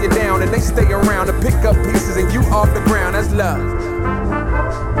stakes weigh you down and they stay around to pick up pieces and you off the ground. That's love.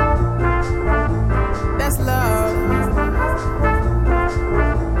 That's love.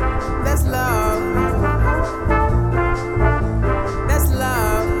 That's love. That's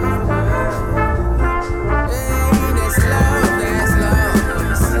love. Hey, that's love. That's love.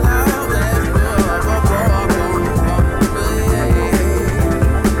 That's love.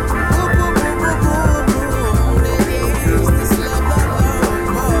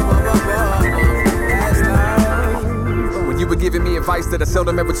 That's love. When you were giving me advice that I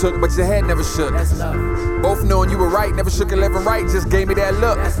seldom ever took, but your head never shook. That's love. Both knowing you were right, never shook a left and right, just gave me that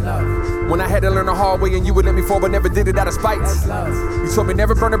look. That's love. When I had to learn the hard way and you would let me fall, but never did it out of spite. That's love. You told me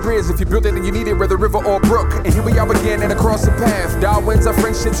never burn a bridge if you built it and you need it, whether river or brook. And here we are again and across the path. Darwin's our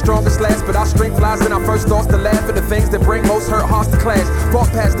friendship strongest last, but our strength lies in our first thoughts to laugh at the things that bring most hurt hearts to clash. Fought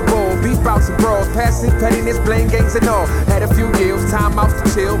past the bowl, beef bouts and brawls, passing pettiness, blame games and all. Had a few years, time outs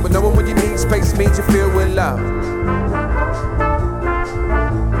to chill, but knowing when you need space means you feel with love.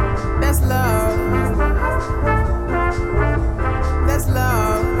 That's love. That's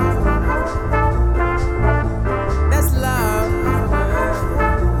love. That's love.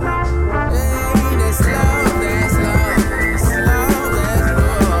 Hey, that's love. That's love. That's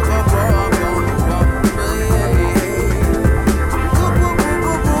love.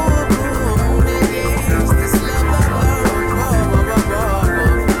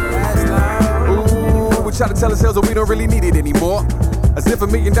 That's love. Ooh, we try to tell ourselves that we don't really need it anymore. As if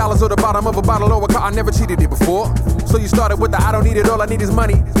 $1 million or the bottom of a bottle or a car, I never cheated it before. So you started with the I don't need it, all I need is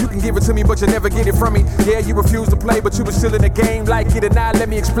money. You can give it to me, but you never get it from me. Yeah, you refuse to play, but you were still in the game. Like it or not, let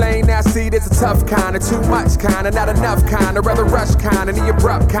me explain. Now see, there's a tough kind, of too much kind, of not enough kind, of rather rush kind, of the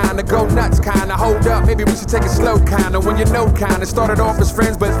abrupt kind, of go nuts kind, of hold up, maybe we should take it slow kind, of when you know kind, of started off as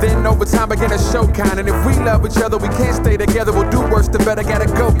friends, but then over time began to show kind. And if we love each other, we can't stay together, we'll do worse than better, gotta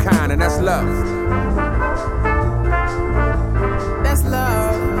go kind, and that's love. That's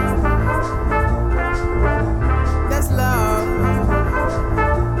love. That's love.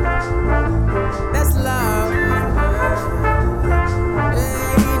 That's love.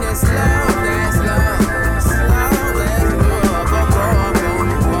 Hey, that's love. That's love. That's love.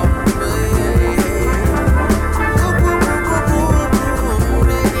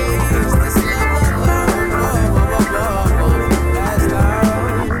 That's love.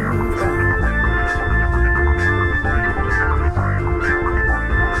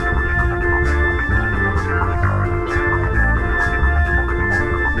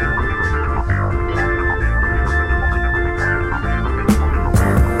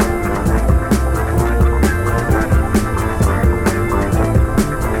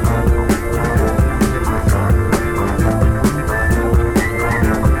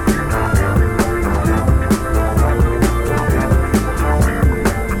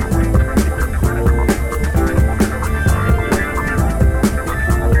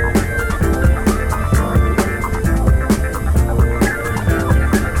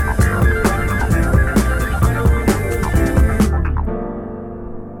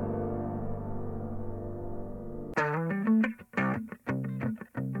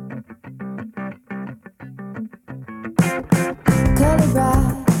 a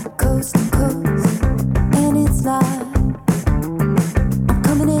ride, coast to coast, and it's live. I'm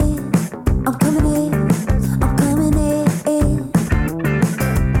coming in, I'm coming in, I'm coming in.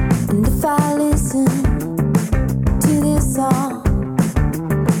 And if I listen to this song,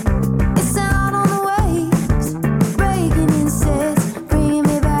 it's out on the waves, breaking in sets, bringing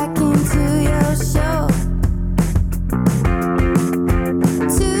me back into your show.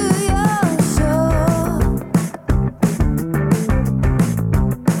 To your show.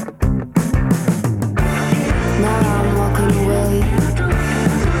 Now I'm walking away,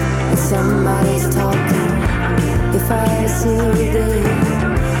 and somebody's talking. If I ever see you again,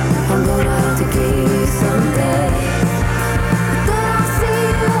 I'm gonna have to give you something. But then I'll see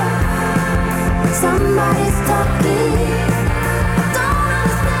you, somebody's talking. I don't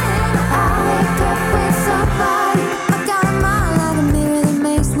understand. I wake up with somebody. I got a mind like a mirror that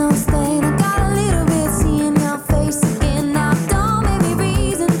makes no stain. I got a little bit seeing your face again. Now don't make me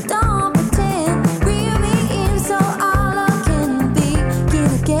reason, don't pretend. Reel me in so all I can be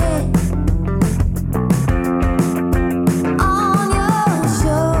again. On your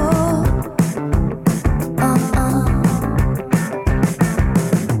show.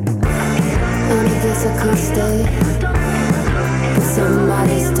 And I guess I could stay, but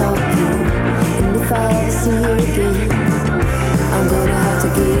somebody's talking. And if I ever see you again, I'm gonna have to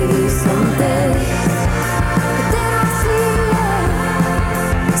give you something. But then I see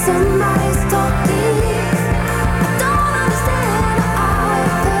you, somebody's talking. I don't understand. I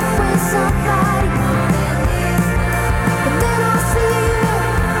wake up with somebody. But then I see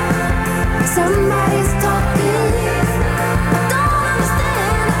you, somebody's talking. I don't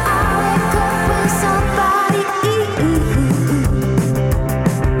understand. I wake up with somebody.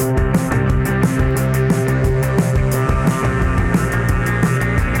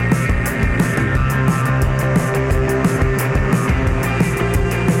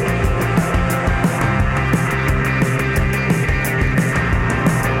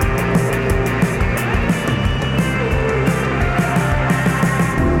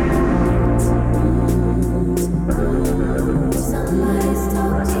 Somebody's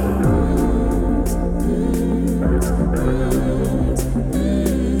talking.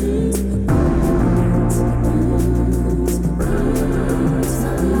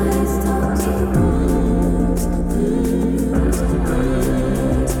 Somebody's talking.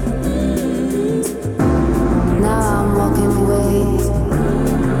 Now I'm walking away,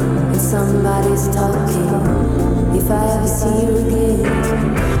 and somebody's talking. If I ever see you again,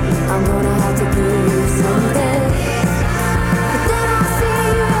 I'm gonna have to give you something. But then I see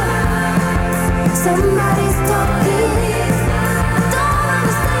you, somebody's talking. I don't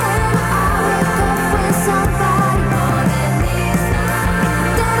understand. I wake up with somebody.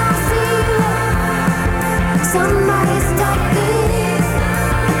 Then I see you, somebody's talking.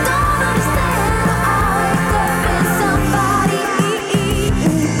 I don't understand. I wake up with somebody.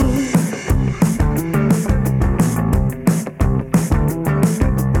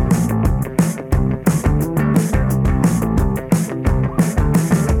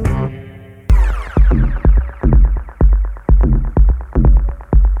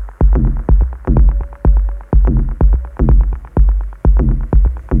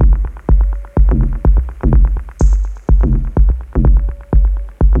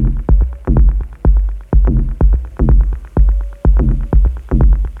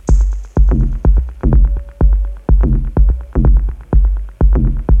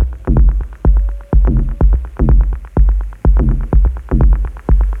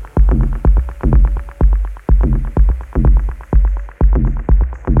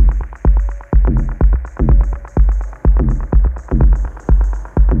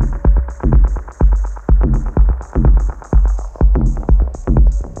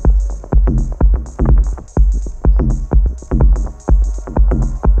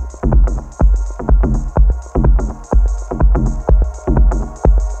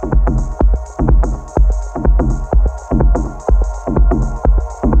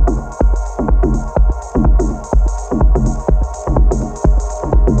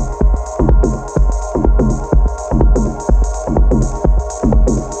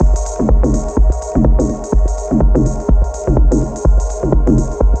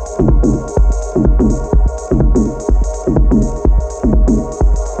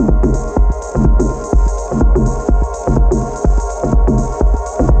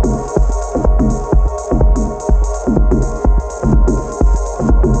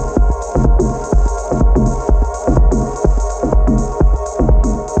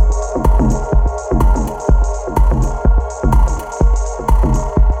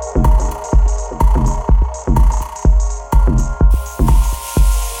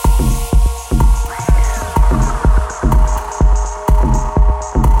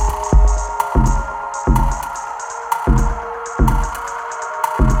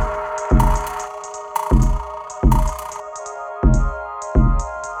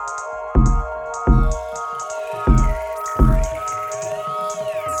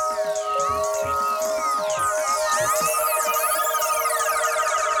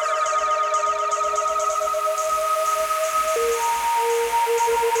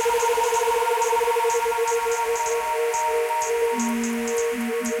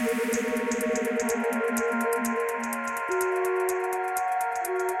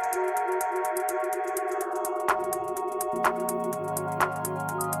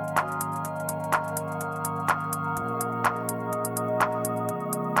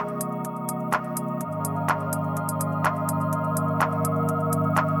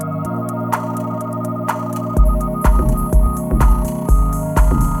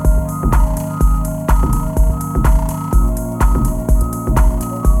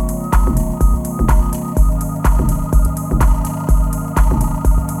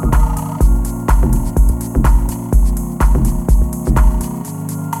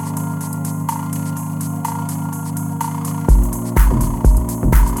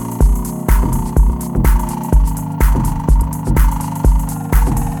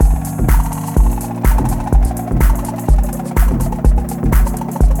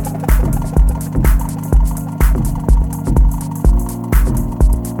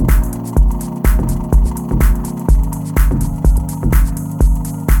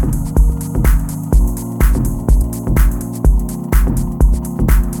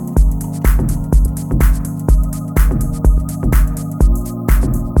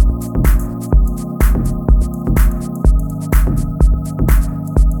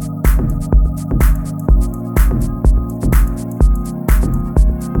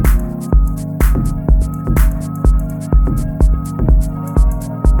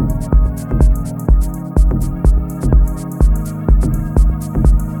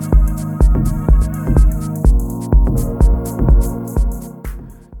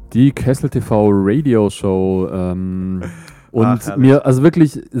 Die Kessel TV Radio Show. Und herrlich. mir, also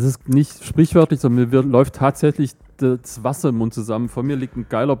wirklich, es ist nicht sprichwörtlich, sondern mir läuft tatsächlich das Wasser im Mund zusammen. Vor mir liegt ein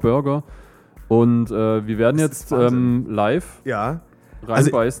geiler Burger. Und wir werden Das ist jetzt Wahnsinn. live Ja.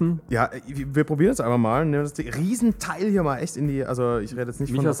 reinbeißen. Ja, wir probieren es einfach mal. Nehmen das Riesenteil hier mal echt in die. Also, ich rede jetzt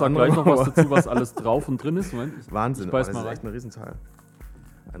nicht Micha von was sagt anderem, gleich noch was aber- dazu, was alles drauf und drin ist. Moment, Wahnsinn, ich beiß aber mal das ist rein. echt ein Riesenteil.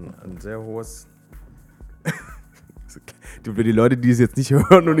 Ein sehr hohes. Du, für die Leute, die es jetzt nicht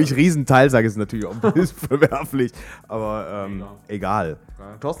hören und ich Riesenteil sage, ist es natürlich auch ein bisschen verwerflich. Aber egal.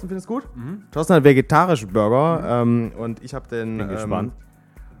 Thorsten findet es gut? Thorsten hat vegetarische Burger und ich habe den. Bin gespannt.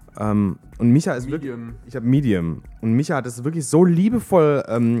 Und Micha ist wirklich. Ich habe Medium. Und Micha hat es wirklich so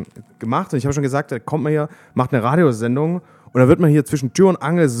liebevoll gemacht. Und ich habe schon gesagt, er kommt mal hier, macht eine Radiosendung. Und da wird man hier zwischen Tür und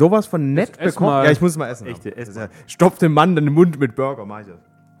Angel sowas von nett ess bekommen. mal. Ja, ich muss es mal essen. Echte, ess mal. Stopft dem Mann den Mund mit Burger, mach ich das.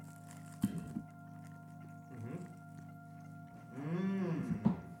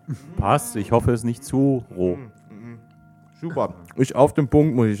 Passt. Ich hoffe, es ist nicht zu roh. Super. Ich auf den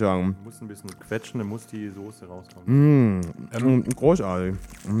Punkt, muss ich sagen. Du musst ein bisschen quetschen, dann muss die Soße rauskommen. Großartig.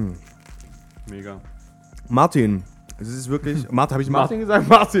 Mega. Martin. Es ist wirklich. Habe ich Martin gesagt?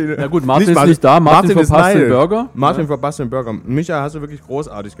 Martin. Ja gut, Martin ist nicht da. Martin ist verpasst den neidisch. Burger. Martin verpasst den Burger. Micha, hast du wirklich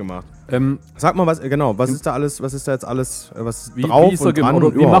großartig gemacht. Sag mal, was ist da alles, was ist da jetzt alles, was ist Wie drauf ist er und dran oder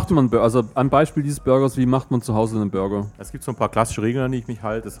und wie überhaupt? macht man Burger? Also am Beispiel dieses Burgers, wie macht man zu Hause einen Burger? Es gibt so ein paar klassische Regeln, an die ich mich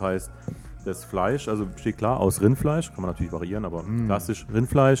halte. Das heißt, das Fleisch, also besteht klar aus Rindfleisch, kann man natürlich variieren, aber klassisch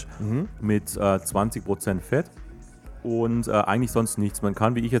Rindfleisch mit 20% Fett und eigentlich sonst nichts. Man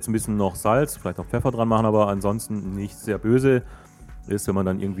kann, wie ich jetzt, ein bisschen noch Salz, vielleicht noch Pfeffer dran machen, aber ansonsten nicht sehr böse ist, wenn man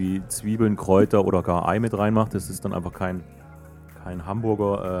dann irgendwie Zwiebeln, Kräuter oder gar Ei mit reinmacht. Das ist dann einfach kein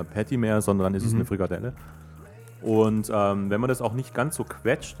Hamburger Patty mehr, sondern dann ist es eine Frikadelle. Und wenn man das auch nicht ganz so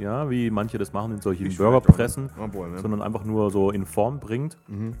quetscht, ja, wie manche das machen in solchen Burgerpressen, sondern einfach nur so in Form bringt,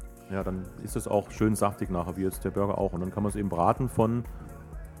 ja, dann ist es auch schön saftig nachher, wie jetzt der Burger auch. Und dann kann man es eben braten von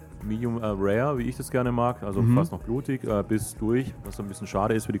Medium Rare, wie ich das gerne mag, also fast noch blutig, bis durch, was ein bisschen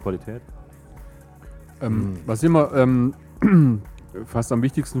schade ist für die Qualität. Was ich immer fast am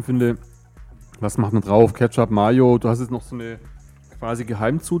wichtigsten finde, was macht man drauf? Ketchup, Mayo, du hast jetzt noch so eine quasi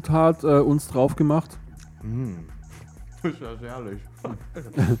Geheimzutat uns drauf gemacht. Das ist ja herrlich.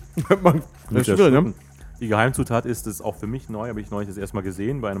 Nicht erschrecken. Die Geheimzutat ist, das ist auch für mich neu, habe ich neulich das erstmal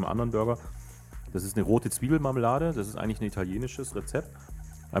gesehen bei einem anderen Burger. Das ist eine rote Zwiebelmarmelade, das ist eigentlich ein italienisches Rezept.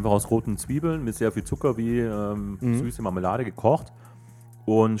 Einfach aus roten Zwiebeln mit sehr viel Zucker wie süße Marmelade gekocht.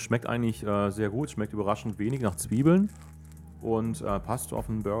 Und schmeckt eigentlich sehr gut, schmeckt überraschend wenig nach Zwiebeln. Und passt auf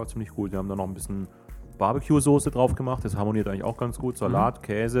den Burger ziemlich gut. Wir haben da noch ein bisschen Barbecue-Soße drauf gemacht, das harmoniert eigentlich auch ganz gut. Salat,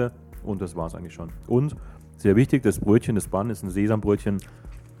 Käse und das war es eigentlich schon. Und, sehr wichtig, das Brötchen, das Bun ist ein Sesambrötchen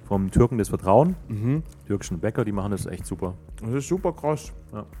vom Türken des Vertrauens. Türkischen Bäcker, die machen das echt super. Das ist super krass.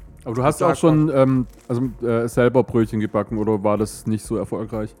 Ja. Aber du hast auch schon selber Brötchen gebacken oder war das nicht so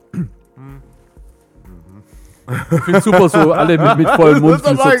erfolgreich? Ich finde es super, so alle mit vollem Mund.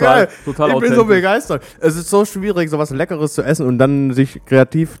 Das ist total geil. Total Ich bin so authentisch. begeistert. Es ist so schwierig, so was Leckeres zu essen und dann sich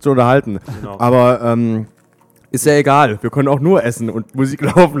kreativ zu unterhalten. Genau. Aber ist ja egal. Wir können auch nur essen und Musik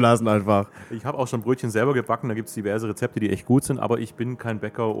laufen lassen einfach. Ich habe auch schon Brötchen selber gebacken, da gibt es diverse Rezepte, die echt gut sind, aber ich bin kein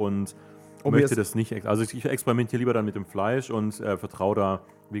Bäcker und mir möchte ist- das nicht. Also ich experimentiere lieber dann mit dem Fleisch und vertraue da,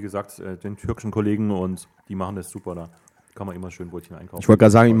 wie gesagt, den türkischen Kollegen und die machen das super da. Kann man immer schön Brötchen einkaufen. Ich wollte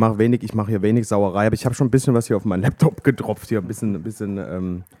gerade sagen, ich mache hier wenig Sauerei, aber ich habe schon ein bisschen was hier auf meinen Laptop getropft. Hier ein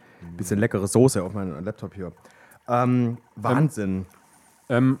bisschen leckere Soße auf meinen Laptop hier. Wahnsinn.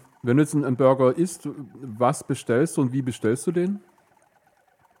 Wenn du jetzt einen Burger isst, was bestellst du und wie bestellst du den?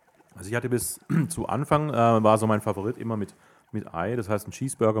 Also ich hatte bis zu Anfang, war so mein Favorit immer mit Ei, das heißt ein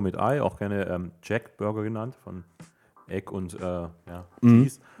Cheeseburger mit Ei, auch gerne Jack Burger genannt, von Egg und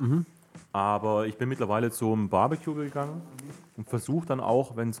Cheese. Aber ich bin mittlerweile zum Barbecue gegangen und versuche dann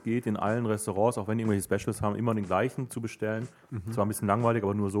auch, wenn es geht, in allen Restaurants, auch wenn die irgendwelche Specials haben, immer den gleichen zu bestellen. Zwar ein bisschen langweilig,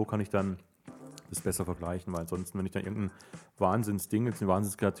 aber nur so kann ich dann das besser vergleichen, weil ansonsten, wenn ich dann irgendein Wahnsinnsding, jetzt eine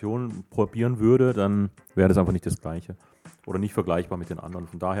Wahnsinnskreation probieren würde, dann wäre das einfach nicht das Gleiche. Oder nicht vergleichbar mit den anderen.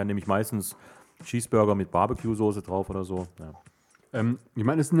 Von daher nehme ich meistens Cheeseburger mit Barbecue-Soße drauf oder so. Ja. Ich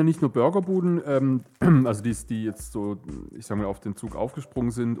meine, es sind ja nicht nur Burgerbuden, also die jetzt so, ich sag mal, auf den Zug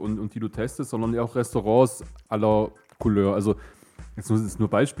aufgesprungen sind und die du testest, sondern ja auch Restaurants aller Couleur. Also jetzt sind nur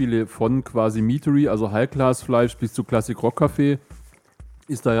Beispiele von quasi Meatery, also High-Class-Fleisch bis zu Classic Rock Café,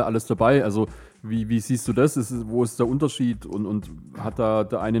 ist da ja alles dabei. Also wie siehst du das? Wo ist der Unterschied und hat da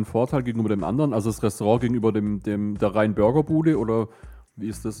der eine einen Vorteil gegenüber dem anderen? Also das Restaurant gegenüber der reinen Burgerbude oder wie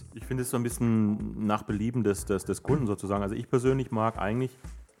ist das? Ich finde es so ein bisschen nach Belieben des Kunden sozusagen. Also ich persönlich mag eigentlich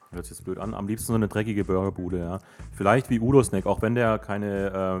hört sich jetzt blöd an, am liebsten so eine dreckige Burgerbude, ja. Vielleicht wie Udo Snack, auch wenn der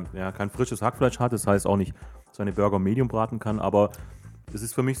kein frisches Hackfleisch hat, das heißt auch nicht seine Burger Medium braten kann, aber es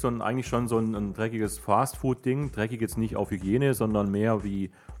ist für mich eigentlich schon so ein dreckiges Fast-Food-Ding, dreckig jetzt nicht auf Hygiene, sondern mehr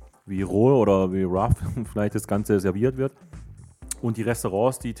wie roh oder wie rough vielleicht das Ganze serviert wird. Und die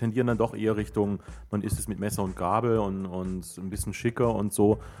Restaurants, die tendieren dann doch eher Richtung, man isst es mit Messer und Gabel und ein bisschen schicker und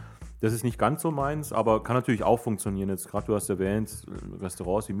so. Das ist nicht ganz so meins, aber kann natürlich auch funktionieren. Jetzt gerade, du hast erwähnt,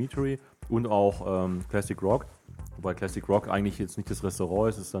 Restaurants wie Meatery und auch Classic Rock. Wobei Classic Rock eigentlich jetzt nicht das Restaurant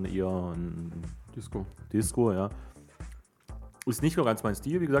ist, es ist dann eher ein Disco, ja. Ist nicht nur ganz mein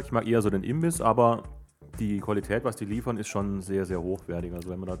Stil, wie gesagt, ich mag eher so den Imbiss, aber die Qualität, was die liefern, ist schon sehr, sehr hochwertig. Also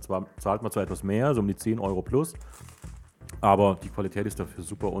wenn man da zahlt man zwar etwas mehr, so um die 10 Euro plus, aber die Qualität ist dafür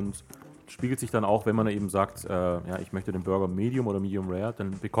super und spiegelt sich dann auch, wenn man eben sagt, ich möchte den Burger Medium oder Medium Rare,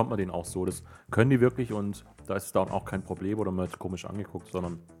 dann bekommt man den auch so. Das können die wirklich und da ist dann auch kein Problem oder man wird komisch angeguckt,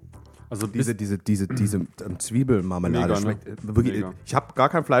 sondern also diese Zwiebelmarmelade Mega, schmeckt ne? wirklich. Mega. Ich habe gar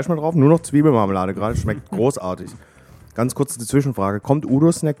kein Fleisch mehr drauf, nur noch Zwiebelmarmelade gerade. Schmeckt großartig. Ganz kurz die Zwischenfrage. Kommt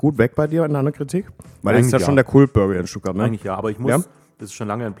Udo Snack gut weg bei dir in deiner Kritik? Weil das ist ja schon der Kultburger in Stuttgart, ne? Eigentlich ja, aber ich muss, Ja? das ist schon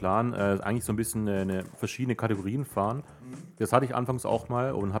lange ein Plan, eigentlich so ein bisschen eine verschiedene Kategorien fahren. Das hatte ich anfangs auch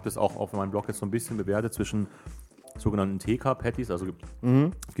mal und habe das auch auf meinem Blog jetzt so ein bisschen bewertet zwischen sogenannten TK-Patties, also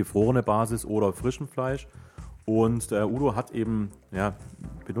gefrorene Basis oder frischem Fleisch. Und Udo hat eben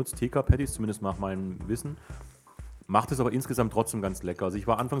benutzt TK-Patties, zumindest nach meinem Wissen. Macht es aber insgesamt trotzdem ganz lecker. Also ich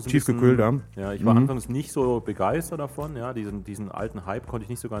war anfangs Tiefgekühlt, ja. Ja, ich war anfangs nicht so begeistert davon. Ja, diesen alten Hype konnte ich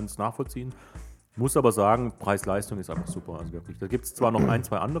nicht so ganz nachvollziehen. Muss aber sagen, Preis-Leistung ist einfach super. Also wirklich. Da gibt es zwar noch ein,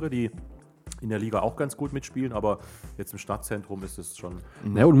 zwei andere, die in der Liga auch ganz gut mitspielen, aber jetzt im Stadtzentrum ist es schon.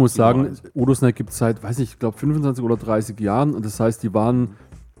 Ja, und muss sagen, Udo Snack gibt es seit, weiß ich glaube 25 oder 30 Jahren und das heißt, die waren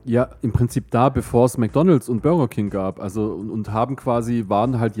ja im Prinzip da, bevor es McDonald's und Burger King gab. Also und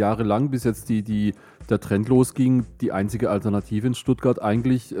waren halt jahrelang, bis jetzt der Trend losging, die einzige Alternative in Stuttgart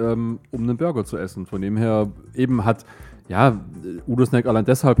eigentlich, um einen Burger zu essen. Von dem her eben hat Udo Snack allein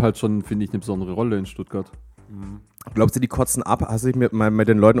deshalb halt schon, finde ich, eine besondere Rolle in Stuttgart. Glaubst du, die kotzen ab? Hast du dich mit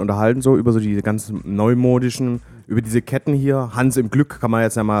den Leuten unterhalten, so über so diese ganzen neumodischen, über diese Ketten hier? Hans im Glück, kann man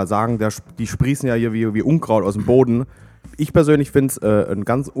jetzt ja mal sagen, die sprießen ja hier wie Unkraut aus dem Boden. Ich persönlich finde es ein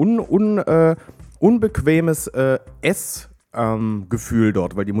ganz unbequemes Gefühl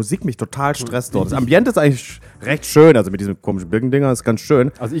dort, weil die Musik mich total stresst dort. Das Ambiente ist eigentlich recht schön, also mit diesen komischen Birkendinger ist ganz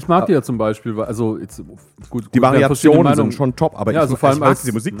schön. Also ich mag die ja zum Beispiel, also jetzt, gut, Die Variationen sind schon top, aber also vor allem mag als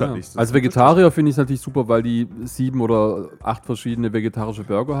diese Musik da nicht. Als Vegetarier finde ich es natürlich super, weil die 7 oder 8 verschiedene vegetarische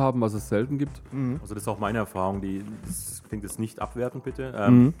Burger haben, was es selten gibt. Also das ist auch meine Erfahrung, das klingt jetzt nicht abwertend,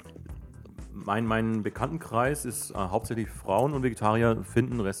 bitte. Mein Bekanntenkreis ist hauptsächlich Frauen und Vegetarier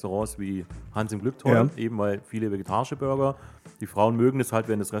finden Restaurants wie Hans im Glück toll, eben weil viele vegetarische Burger. Die Frauen mögen es halt,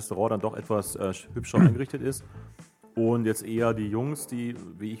 wenn das Restaurant dann doch etwas hübscher eingerichtet ist. Und jetzt eher die Jungs, die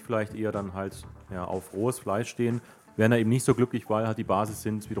wie ich vielleicht eher dann halt auf rohes Fleisch stehen, werden da eben nicht so glücklich, weil halt die Basis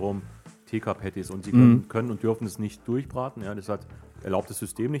sind wiederum TK-Patties und sie können und dürfen es nicht durchbraten. Ja, das hat erlaubtes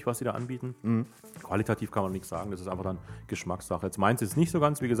System nicht, was sie da anbieten. Qualitativ kann man nichts sagen, das ist einfach dann Geschmackssache. Jetzt meins ist nicht so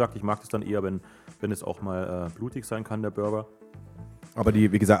ganz, wie gesagt, ich mag das dann eher, wenn es auch mal blutig sein kann, der Burger. Aber wie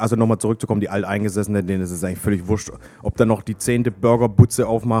gesagt, also nochmal zurückzukommen, die Alteingesessenen, denen ist es eigentlich völlig wurscht, ob da noch die 10. Burgerbutze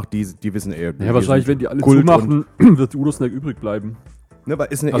aufmacht, die wissen eher. Ja, wahrscheinlich, wenn die alle zumachen, wird Udo Snack übrig bleiben. Ne, weil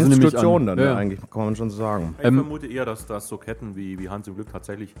ist eine Also Institution dann, ja. eigentlich, kann man schon so sagen. Ich vermute eher, dass so Ketten wie Hans im Glück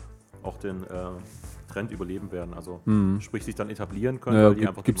tatsächlich auch den Trend überleben werden. Also sprich sich dann etablieren können, Ja, weil die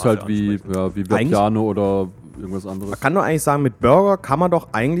einfach gibt es die Masse halt wie ansprechen. Verpiano oder irgendwas anderes. Man kann doch eigentlich sagen, mit Burger kann man doch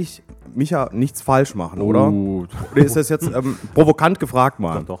eigentlich, Micha, nichts falsch machen, oder? Oh. Oder ist das jetzt provokant gefragt,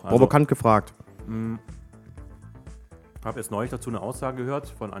 mal? Doch, also- Provokant gefragt. Ich habe jetzt neulich dazu eine Aussage gehört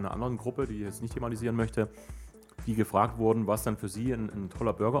von einer anderen Gruppe, die ich jetzt nicht thematisieren möchte, die gefragt wurden, was dann für sie ein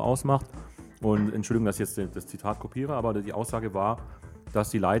toller Burger ausmacht. Und Entschuldigung, dass ich jetzt das Zitat kopiere, aber die Aussage war, dass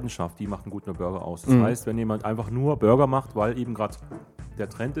die Leidenschaft, die macht einen guten Burger aus. Das heißt, wenn jemand einfach nur Burger macht, weil eben gerade der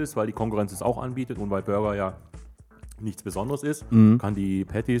Trend ist, weil die Konkurrenz es auch anbietet und weil Burger ja nichts Besonderes ist, kann die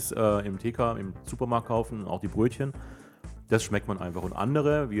Patties im TK, im Supermarkt kaufen, auch die Brötchen. Das schmeckt man einfach. Und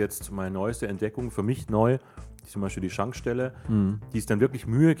andere, wie jetzt meine neueste Entdeckung, für mich neu, zum Beispiel die Schankstelle, die es dann wirklich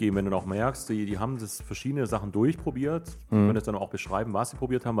Mühe geben, wenn du auch merkst, die haben das verschiedene Sachen durchprobiert, können es dann auch beschreiben, was sie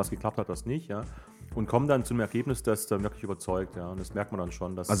probiert haben, was geklappt hat, was nicht, ja. Und kommen dann zum Ergebnis, das dann wirklich überzeugt, ja. Und das merkt man dann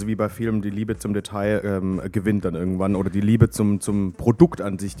schon. Dass Also wie bei Filmen, die Liebe zum Detail gewinnt dann irgendwann oder die Liebe zum Produkt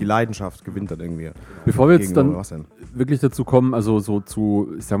an sich, die Leidenschaft gewinnt dann irgendwie. Bevor wir jetzt Gegenüber dann was denn? wirklich dazu kommen, also so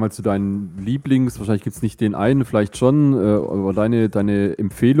zu, ich sag mal, zu deinen Lieblings, wahrscheinlich gibt es nicht den einen, vielleicht schon, aber deine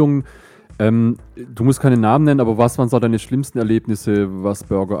Empfehlungen. Du musst keine Namen nennen, aber was waren so deine schlimmsten Erlebnisse, was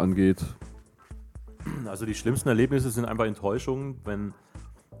Burger angeht? Also die schlimmsten Erlebnisse sind einfach Enttäuschungen,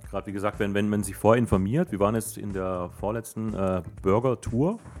 gerade wie gesagt, wenn man sich vorher informiert. Wir waren jetzt in der vorletzten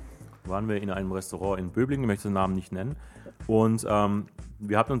Burger-Tour, waren wir in einem Restaurant in Böblingen, ich möchte den Namen nicht nennen. Und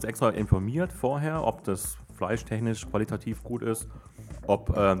wir hatten uns extra informiert vorher, ob das fleischtechnisch qualitativ gut ist,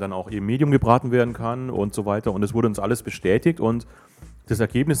 ob dann auch eben Medium gebraten werden kann und so weiter. Und es wurde uns alles bestätigt und das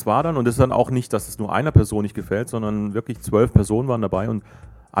Ergebnis war dann, und das ist dann auch nicht, dass es nur einer Person nicht gefällt, sondern wirklich 12 Personen waren dabei und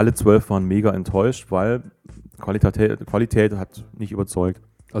alle 12 waren mega enttäuscht, weil Qualität hat nicht überzeugt.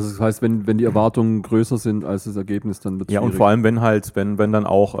 Also das heißt, wenn die Erwartungen größer sind als das Ergebnis, dann wird es schwierig. Und vor allem, wenn dann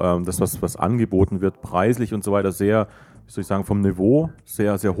auch das, was angeboten wird, preislich und so weiter, sehr, wie soll ich sagen, vom Niveau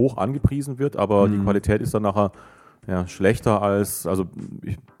sehr, sehr hoch angepriesen wird, aber die Qualität ist dann nachher schlechter als, also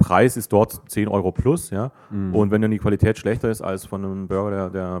Preis ist dort 10 Euro plus, ja. Und wenn dann die Qualität schlechter ist als von einem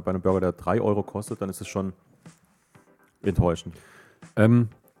Burger, bei einem Burger, der 3 Euro kostet, dann ist es schon enttäuschend.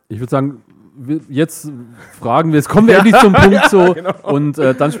 Ich würde sagen, jetzt kommen wir endlich zum Punkt so genau. Und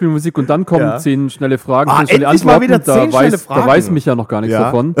dann spielen wir Musik und dann kommen 10 schnelle Fragen, 10 schnelle Antworten. Mal wieder 10 schnelle Fragen. Da weiß mich ja noch gar nichts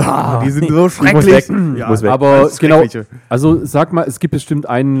davon. Die sind so schrecklich. Aber genau, also sag mal, es gibt bestimmt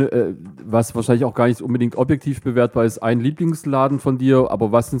einen, was wahrscheinlich auch gar nicht unbedingt objektiv bewertbar ist, einen Lieblingsladen von dir,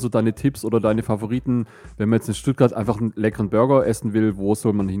 aber was sind so deine Tipps oder deine Favoriten, wenn man jetzt in Stuttgart einfach einen leckeren Burger essen will, wo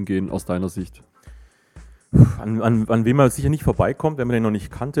soll man hingehen aus deiner Sicht? An wem man sicher nicht vorbeikommt, wenn man den noch nicht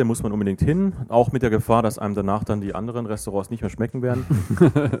kannte, muss man unbedingt hin. Auch mit der Gefahr, dass einem danach dann die anderen Restaurants nicht mehr schmecken werden.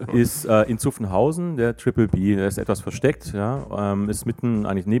 Ist in Zuffenhausen der Triple B. Der ist etwas versteckt. Ja. Ist mitten,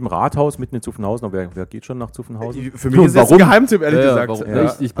 eigentlich neben Rathaus, mitten in Zuffenhausen. Aber wer geht schon nach Zuffenhausen? Für mich ist das ein Geheimtipp, ehrlich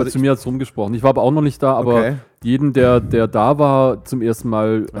gesagt. Zu mir hat es rumgesprochen. Ich war aber auch noch nicht da, aber jeden, der da war, zum ersten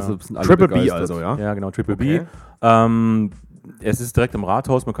Mal, also sind alle Triple begeistert. B also, ja? Ja, genau, Triple B. Es ist direkt im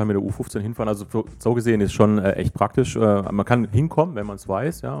Rathaus, man kann mit der U15 hinfahren, also so gesehen ist schon echt praktisch. Man kann hinkommen, wenn man es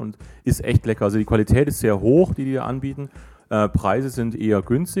weiß, ja, und ist echt lecker. Also die Qualität ist sehr hoch, die da anbieten. Preise sind eher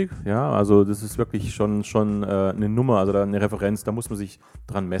günstig, ja, also das ist wirklich schon eine Nummer, also eine Referenz, da muss man sich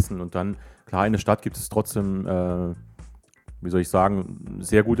dran messen. Und dann, klar, in der Stadt gibt es trotzdem, wie soll ich sagen,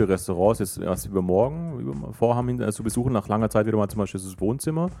 sehr gute Restaurants. Jetzt erst vorhaben zu besuchen, nach langer Zeit wieder mal zum Beispiel das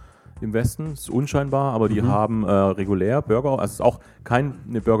Wohnzimmer im Westen, ist unscheinbar, aber die haben regulär Burger, also es ist auch keine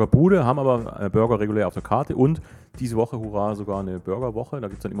Burgerbude, haben aber Burger regulär auf der Karte und diese Woche, hurra, sogar eine Burgerwoche, da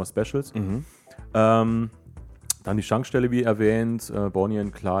gibt es dann immer Specials. Dann die Schankstelle, wie erwähnt, Bonnie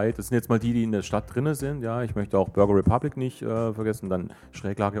and Clyde, das sind jetzt mal die in der Stadt drin sind, ja, ich möchte auch Burger Republic nicht vergessen, dann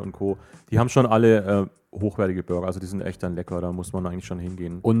Schräglage und Co., die haben schon alle hochwertige Burger, also die sind echt dann lecker, da muss man eigentlich schon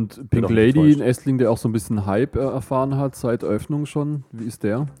hingehen. Und Pink Lady in Essling, der auch so ein bisschen Hype erfahren hat, seit Eröffnung schon, wie ist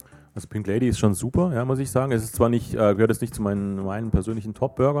der? Also Pink Lady ist schon super, ja, muss ich sagen. Es ist zwar nicht, gehört jetzt nicht zu meinen persönlichen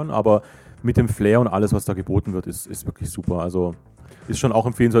Top-Burgern, aber mit dem Flair und alles, was da geboten wird, ist wirklich super. Also ist schon auch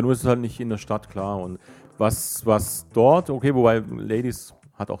empfehlenswert, nur ist es halt nicht in der Stadt, klar. Und was dort, okay, wobei Ladies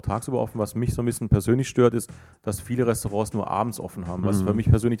hat auch tagsüber offen, was mich so ein bisschen persönlich stört, ist, dass viele Restaurants nur abends offen haben, was für mich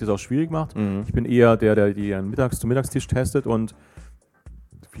persönlich das auch schwierig macht. Ich bin eher der die zum Mittagstisch testet und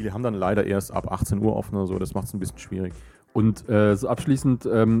viele haben dann leider erst ab 18 Uhr offen oder so, das macht es ein bisschen schwierig. Und so abschließend,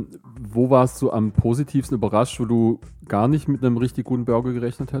 wo warst du am positivsten überrascht, wo du gar nicht mit einem richtig guten Burger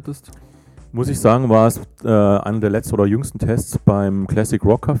gerechnet hättest? Muss ich sagen, war es einer der letzten oder jüngsten Tests beim Classic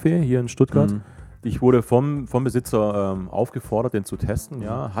Rock Café hier in Stuttgart. Ich wurde vom Besitzer aufgefordert, den zu testen.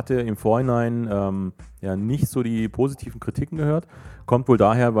 Ja. Hatte im Vorhinein nicht so die positiven Kritiken gehört. Kommt wohl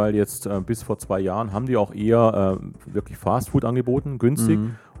daher, weil jetzt bis vor 2 Jahren haben die auch eher wirklich Fastfood angeboten, günstig,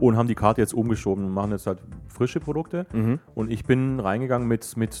 und haben die Karte jetzt umgeschoben und machen jetzt halt frische Produkte. Und ich bin reingegangen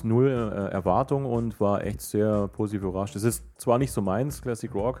mit 0 Erwartung und war echt sehr positiv überrascht. Es ist zwar nicht so meins,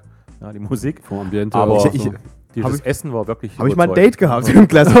 Classic Rock, ja, die Musik, vom Ambiente, aber das Essen war wirklich Habe ich mal ein Date gehabt im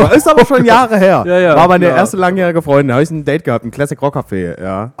Classic Rock. Ist aber schon Jahre her. War meine erste langjährige Freundin. Habe ich ein Date gehabt im Classic Rock Café.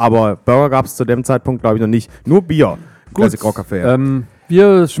 Ja. Aber Burger gab es zu dem Zeitpunkt, glaube ich, noch nicht. Nur Bier. Classic Rock Café.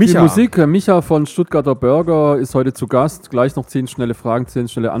 Wir spielen Musik. Micha von Stuttgarter Burger ist heute zu Gast. Gleich noch 10 schnelle Fragen, 10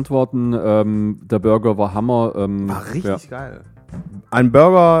 schnelle Antworten. Der Burger war Hammer. War richtig geil. Ein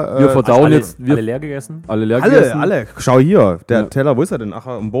Burger. Wir verdauen alle leer gegessen? Alle leer gegessen. Alle. Schau hier. Der Teller, wo ist er denn? Ach,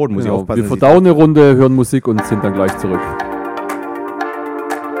 am Boden, muss ich aufpassen. Wir verdauen eine Runde, hören Musik und sind dann gleich zurück.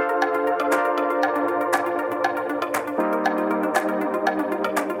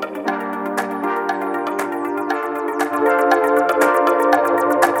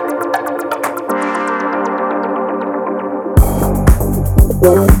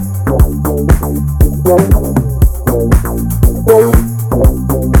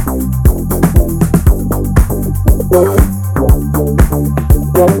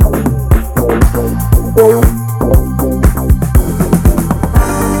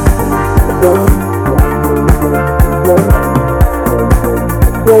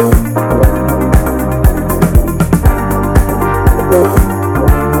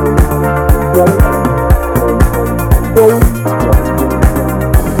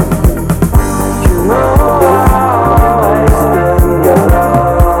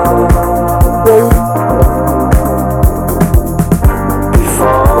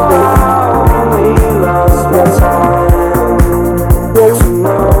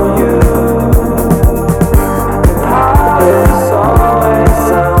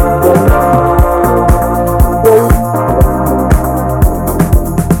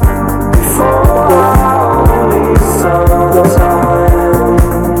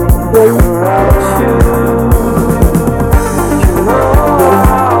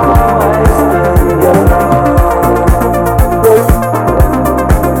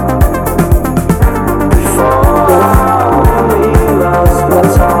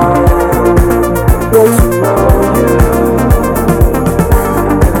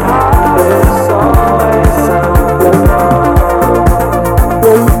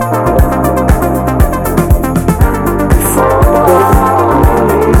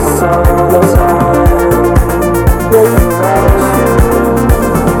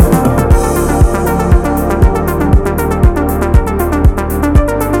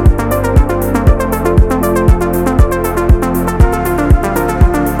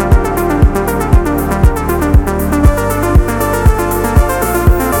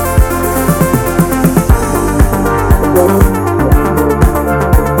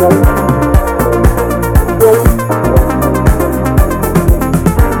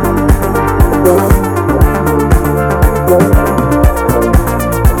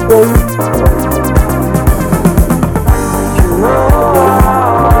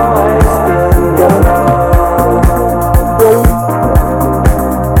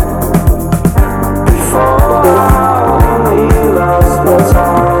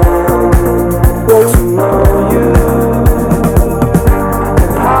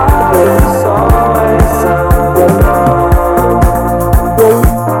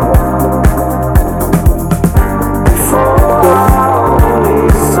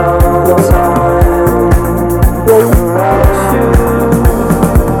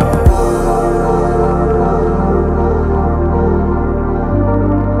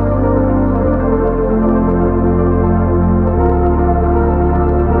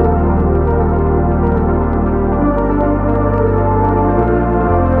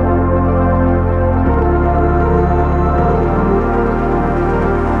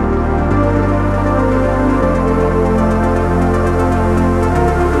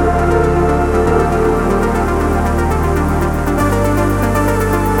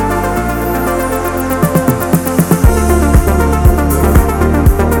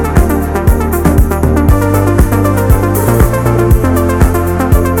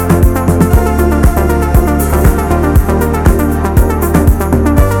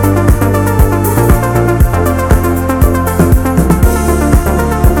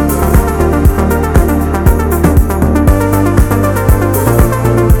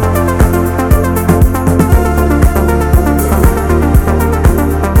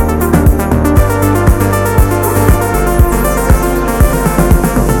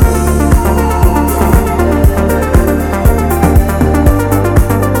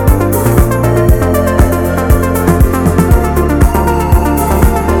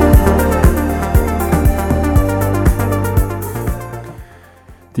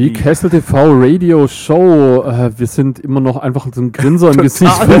 Die Kessel TV Radio Show. Wir sind immer noch einfach so ein Grinser im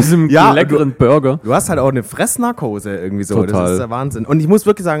Gesicht bei diesem leckeren Burger. Du hast halt auch eine Fressnarkose irgendwie so. Total. Das ist der Wahnsinn. Und ich muss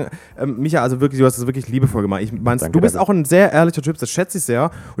wirklich sagen, Micha, also wirklich, du hast das wirklich liebevoll gemacht. Ich meinst, Danke, du bist danke. auch ein sehr ehrlicher Typ, das schätze ich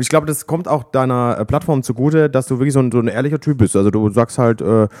sehr. Und ich glaube, das kommt auch deiner Plattform zugute, dass du wirklich so ein ehrlicher Typ bist. Also du sagst halt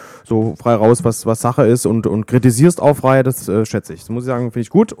so frei raus, was Sache ist und kritisierst auch frei, das schätze ich. Das muss ich sagen, finde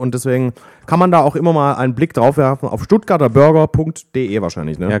ich gut. Und deswegen kann man da auch immer mal einen Blick drauf werfen auf stuttgarterburger.de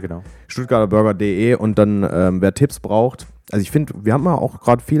wahrscheinlich, ne? Ja, genau. stuttgarterburger.de und dann, wer Tipps braucht. Also ich finde, wir haben ja auch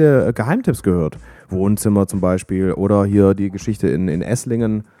gerade viele Geheimtipps gehört. Wohnzimmer zum Beispiel oder hier die Geschichte in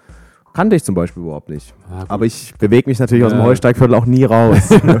Esslingen. Kannte ich zum Beispiel überhaupt nicht. Aber ich bewege mich natürlich aus dem Heusteigviertel auch nie raus.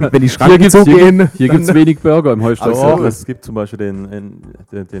 Wenn die Schranken zugehen. Hier gibt es wenig Burger im Heusteigviertel. Doch, es gibt zum Beispiel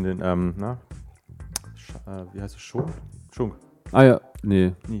wie heißt es? Schunk? Ah ja,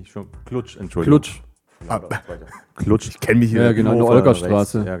 nee. Nee, Schunk. Klutsch, Entschuldigung. Klutsch. Ich kenne mich hier. Ja, genau, in der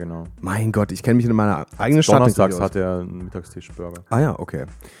Olgastraße. Rechts. Ja, genau. Mein Gott, ich kenne mich in meiner eigenen Stadt nicht Donnerstags so aus. hat er einen Mittagstisch-Burger. Ah ja, okay.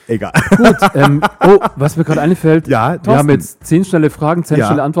 Egal. Gut, was mir gerade einfällt, Ja, wir Thorsten. haben jetzt 10 schnelle Fragen, 10 Ja.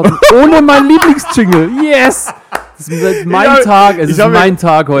 schnelle Antworten, ohne mein Lieblingsjingle. Yes! Das ist mein Tag, es ist mein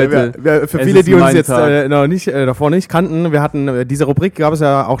Tag heute. Für Es viele, ist die uns mein jetzt Tag. noch nicht, davor nicht kannten, wir hatten diese Rubrik, gab es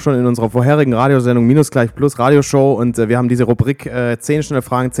ja auch schon in unserer vorherigen Radiosendung Minus gleich Plus Radioshow und wir haben diese Rubrik 10 schnelle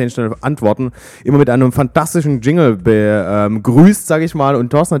Fragen, 10 schnelle Antworten immer mit einem fantastischen Jingle begrüßt, sage ich mal, und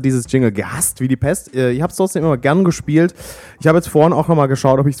Thorsten hat dieses Jingle gehasst wie die Pest. Ich habe es trotzdem immer gern gespielt. Ich habe jetzt vorhin auch nochmal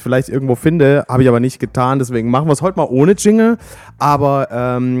geschaut, ob ich es vielleicht irgendwo finde, habe ich aber nicht getan, deswegen machen wir es heute mal ohne Jingle,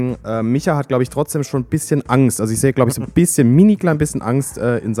 aber Micha hat, glaube ich, trotzdem schon ein bisschen Angst, also ich sehe, glaube ich, so ein bisschen, mini klein bisschen Angst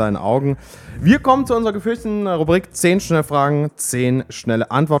in seinen Augen. Wir kommen zu unserer gefürchteten Rubrik 10 schnelle Fragen, 10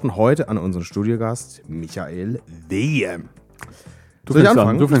 schnelle Antworten. Heute an unseren Studiogast Michael Wehe. Du Soll ich fängst anfangen?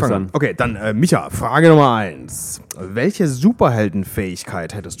 an, du fängst Ich fange an. Okay, dann Micha, Frage Nummer 1. Welche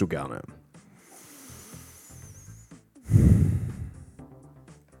Superheldenfähigkeit hättest du gerne?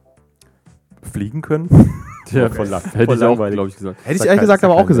 Fliegen können? Ja, Hätte hätte ich auch, glaube ich, gesagt. Hätte ich ehrlich gesagt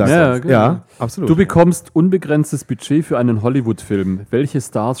aber auch gesagt. Ja, genau. Ja, absolut. Du bekommst unbegrenztes Budget für einen Hollywood-Film. Welche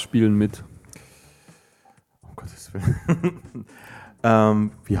Stars spielen mit? Um Gottes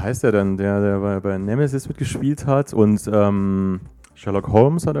Willen. Wie heißt der denn? Der bei Nemesis mitgespielt hat und Sherlock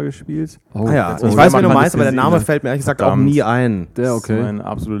Holmes hat er gespielt. Oh, Ah ja, Also ich man weiß, kann wen du das meinst, aber der gesehen, Name ne? fällt mir ehrlich gesagt auch Verdammt. nie ein. der, Das ist okay. mein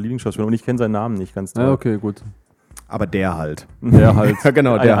absoluter Lieblingsschauspieler und ich kenne seinen Namen nicht ganz toll. Ja, okay, gut. Aber der halt. Der halt. Ja,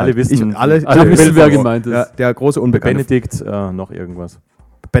 genau, der Alle halt. wissen- alle Alle wissen, wer wissen, gemeint ist. Ja, der große Unbekannte. Benedikt noch irgendwas.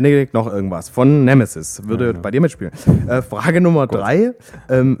 Benedikt noch irgendwas. Von Nemesis. Würde Ja, genau. bei dir mitspielen. Frage Nummer 3.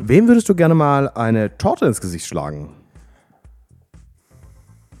 Wem würdest du gerne mal eine Torte ins Gesicht schlagen?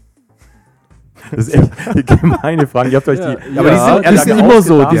 Das ist echt eine gemeine Frage. Ihr habt euch die... aber die sind ehrlich gesagt immer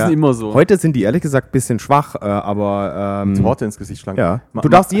so. ausgedacht. Die sind immer so. Heute sind die ehrlich gesagt ein bisschen schwach, aber Torte ins Gesicht schlagen. ja. Ma- Du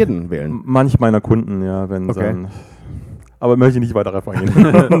darfst jeden wählen. Manch meiner Kunden, ja, wenn Okay. dann... Aber möchte ich nicht weiter darauf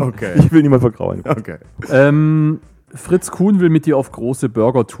eingehen. Okay. Ich will niemand vergrauen. Okay. Fritz Kuhn will mit dir auf große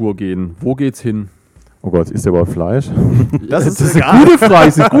Burger-Tour gehen. Wo geht's hin? Oh Gott, ist der überhaupt Fleisch? Das ist eine gute Frage.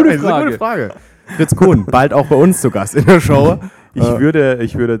 Das ist eine gute Das ist eine Frage. gute Frage. Fritz Kuhn, bald auch bei uns zu Gast in der Show. Ich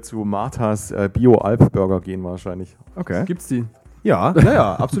würde zu Marthas Bio-Alp-Burger gehen wahrscheinlich. Okay. Gibt's die? Ja,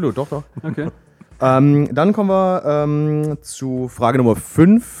 naja, absolut, doch, doch. Okay. Dann kommen wir zu Frage Nummer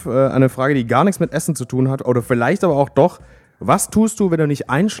 5. Eine Frage, die gar nichts mit Essen zu tun hat. Oder vielleicht aber auch doch. Was tust du, wenn du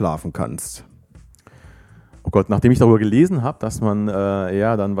nicht einschlafen kannst? Oh Gott, nachdem ich darüber gelesen habe, dass man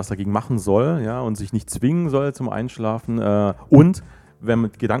dann was dagegen machen soll, ja, und sich nicht zwingen soll zum Einschlafen und wenn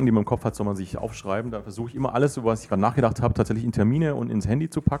man Gedanken, die man im Kopf hat, soll man sich aufschreiben. Da versuche ich immer alles, über was ich gerade nachgedacht habe, tatsächlich in Termine und ins Handy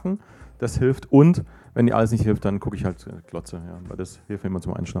zu packen. Das hilft. Und wenn dir alles nicht hilft, dann gucke ich halt Glotze, ja, weil das hilft mir immer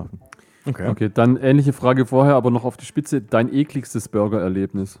zum Einschlafen. Okay, dann ähnliche Frage vorher, aber noch auf die Spitze. Dein ekligstes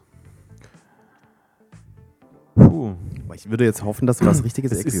Burger-Erlebnis? Puh. Ich würde jetzt hoffen, dass du was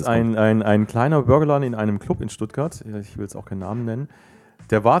Richtiges Das Ekliges ist ein kleiner Burgerladen in einem Club in Stuttgart. Ich will jetzt auch keinen Namen nennen.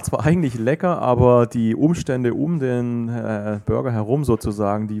 Der war zwar eigentlich lecker, aber die Umstände um den Burger herum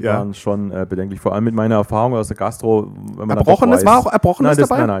sozusagen, die Ja. waren schon bedenklich. Vor allem mit meiner Erfahrung aus der Gastro. Wenn man Erbrochenes? War auch Erbrochenes nein,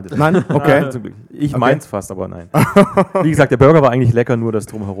 dabei? Nein, Nein? Okay. Nein, zum Glück. Ich Okay. meins fast, aber nein. Wie gesagt, der Burger war eigentlich lecker, nur das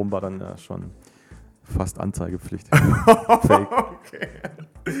Drumherum war dann schon fast Anzeigepflicht. Fake.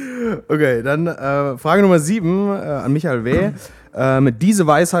 Okay, dann Frage Nummer 7 an Michael W. Diese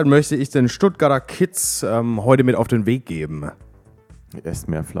Weisheit möchte ich den Stuttgarter Kids heute mit auf den Weg geben. Esst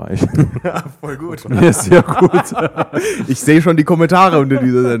mehr Fleisch. Voll gut. Ja, sehr gut. Ich sehe schon die Kommentare unter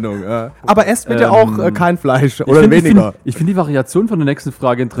dieser Sendung. Aber esst bitte auch kein Fleisch oder weniger. Ich finde die Variation von der nächsten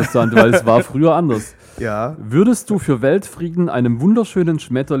Frage interessant, weil es war früher anders. Ja. Würdest du für Weltfrieden einem wunderschönen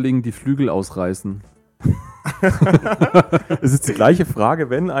Schmetterling die Flügel ausreißen? Es ist die gleiche Frage,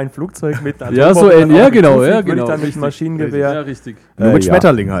 wenn ein Flugzeug mit einer Ja, so Atombombe ja, auf mich genau, zufliegt, ja, würde genau. ich dann mit richtig. Maschinengewehr. Ja, richtig. Nur mit ja.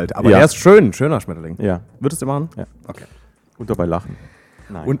 Schmetterling halt. Aber Ja. er ist schöner Schmetterling. Ja. Würdest du machen? Ja. Okay. Und dabei lachen.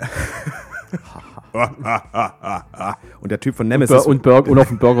 Nein. Und, und der Typ von Nemesis. Und auf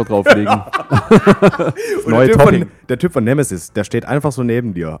den Burger drauflegen. Und neue Topping. der Typ von Nemesis, der steht einfach so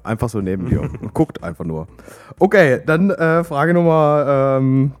neben dir. Und guckt einfach nur. Okay, dann Frage Nummer,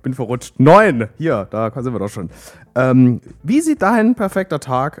 bin verrutscht. 9. Hier, da sind wir doch schon. Wie sieht ein perfekter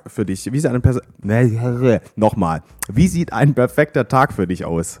Tag für dich? Wie sieht ein perfekter Tag für dich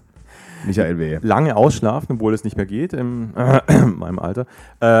aus? Michael W. Lange ausschlafen, obwohl es nicht mehr geht in meinem Alter.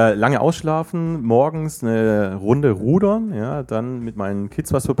 Lange ausschlafen, morgens eine Runde rudern, ja, dann mit meinen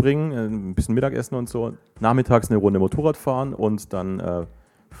Kids was verbringen, ein bisschen Mittagessen und so. Nachmittags eine Runde Motorrad fahren und dann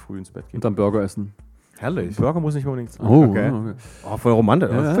früh ins Bett gehen. Und dann Burger essen. Herrlich. Burger muss nicht unbedingt sein. Oh, Okay. okay. Oh, voll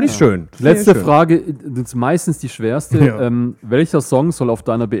romantisch. Ja, Finde ich schön. Letzte Finde ich schön. Frage, das ist meistens die schwerste. Ja. Welcher Song soll auf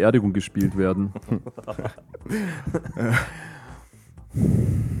deiner Beerdigung gespielt werden?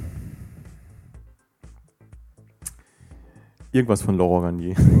 Irgendwas von Laurent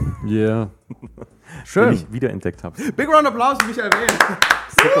Garnier, Yeah. den Schön. ich wiederentdeckt habe. Big Round of Applause für Michael W.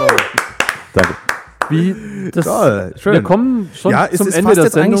 Danke. Toll, schön. Wir kommen schon Ja, es zum ist Ende fast der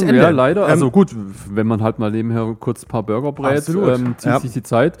jetzt eigentlich Sendung. Ende. Ja, leider. Also gut, wenn man halt mal nebenher kurz ein paar Burger brät, Absolut. zieht Ja. sich die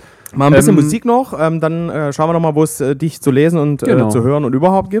Zeit. Mal ein bisschen Musik noch, dann schauen wir noch mal, wo es dich zu lesen und Genau. zu hören und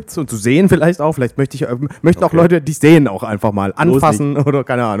überhaupt gibt und zu sehen vielleicht auch. Vielleicht möchten auch Leute dich sehen auch einfach mal anfassen oder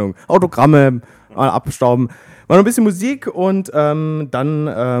keine Ahnung, Autogramme mal abstauben. Mal noch ein bisschen Musik und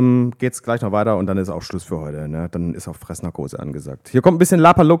dann geht's gleich noch weiter und dann ist auch Schluss für heute. Ne? Dann ist auch Fressnarkose angesagt. Hier kommt ein bisschen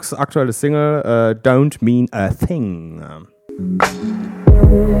Lapalux, aktuelle Single, Don't Mean a Thing.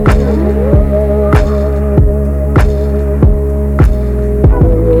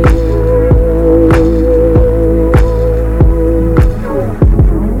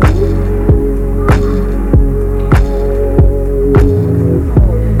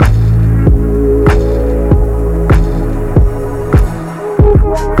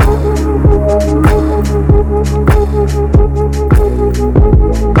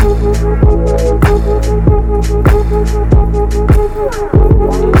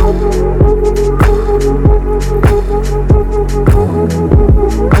 Don't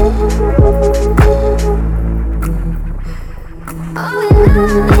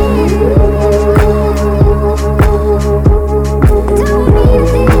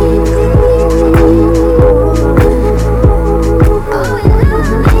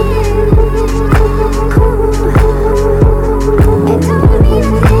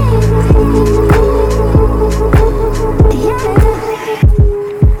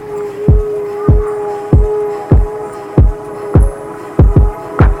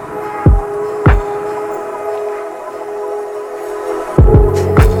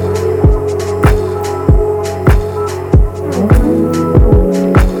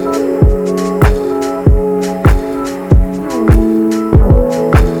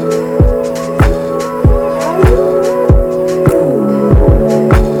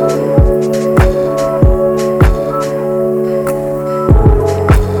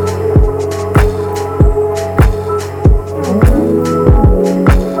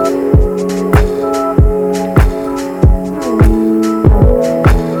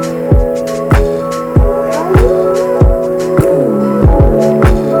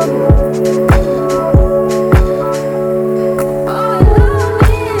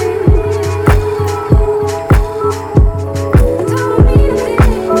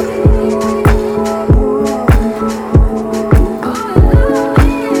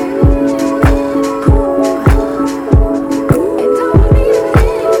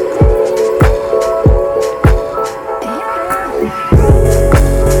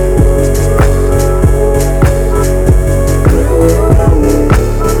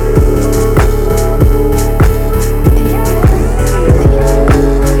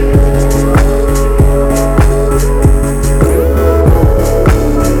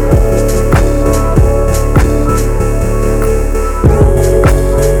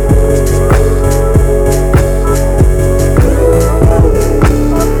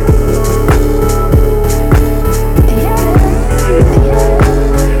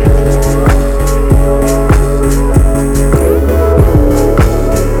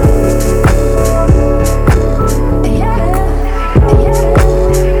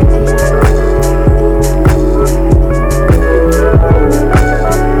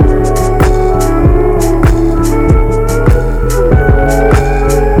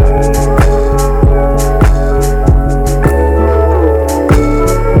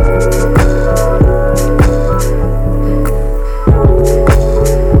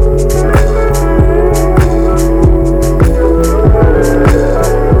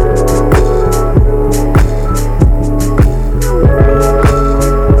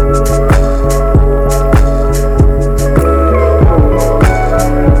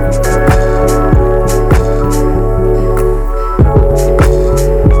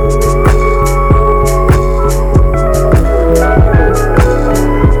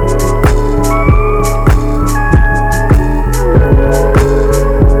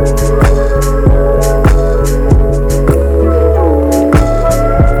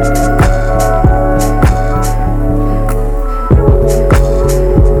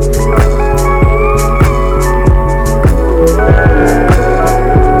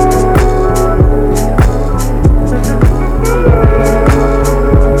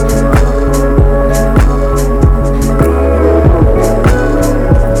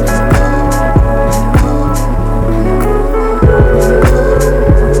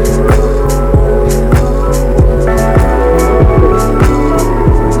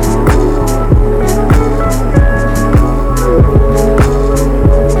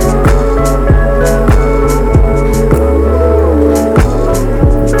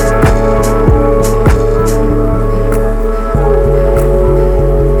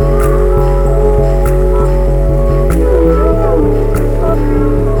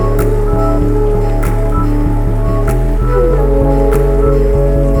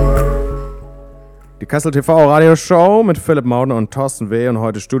Kessel TV Radioshow mit Philipp Maudner und Thorsten W. und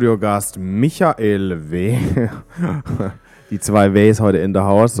heute Studiogast Michael W. Die zwei Ws heute in der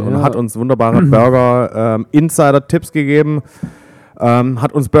Haus und hat uns wunderbare Burger Insider-Tipps gegeben.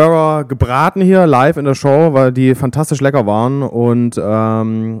 Hat uns Burger gebraten hier live in der Show, weil die fantastisch lecker waren. Und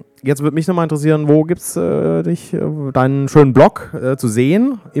jetzt würde mich nochmal interessieren, wo gibt es deinen schönen Blog zu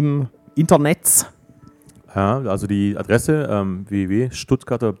sehen im Internet? Ja, also die Adresse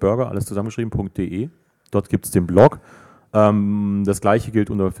www.stuttgarterburger, alles zusammengeschrieben.de. Dort gibt es den Blog. Das gleiche gilt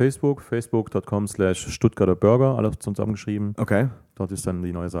unter Facebook, facebook.com/stuttgarterburger, alles zusammengeschrieben. Okay. Dort ist dann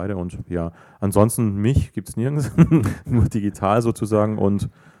die neue Seite und ja, ansonsten mich gibt es nirgends, nur digital sozusagen und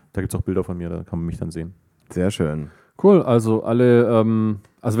da gibt es auch Bilder von mir, da kann man mich dann sehen. Sehr schön. Cool, also alle,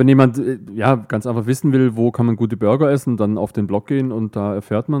 also wenn jemand ganz einfach wissen will, wo kann man gute Burger essen, dann auf den Blog gehen und da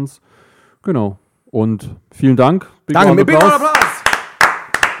erfährt man es. Genau. Und vielen Dank. Danke, mit Applaus.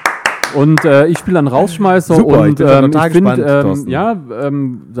 Und ich spiele einen Rausschmeißer. Super, und ich bin total gespannt,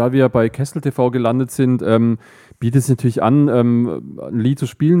 da wir bei Kessel TV gelandet sind, bietet es natürlich an, ein Lied zu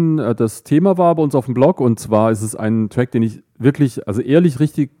spielen. Das Thema war bei uns auf dem Blog und zwar ist es ein Track, den ich wirklich, also ehrlich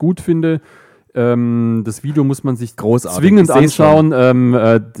richtig gut finde. Das Video muss man sich zwingend anschauen.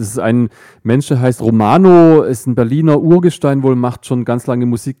 Das ist ein Mensch, der heißt Romano, ist ein Berliner Urgestein, wohl macht schon ganz lange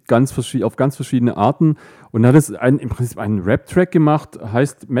Musik auf ganz verschiedene Arten und hat es im Prinzip einen Rap-Track gemacht,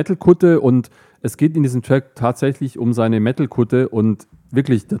 heißt Metal-Kutte und es geht in diesem Track tatsächlich um seine Metal-Kutte und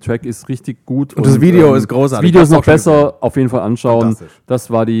wirklich, der Track ist richtig gut. Und das Video ist großartig. Das Video ist noch besser, auf jeden Fall anschauen.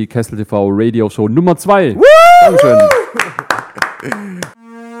 Das war die Kessel TV Radio Show Nummer 2. Dankeschön.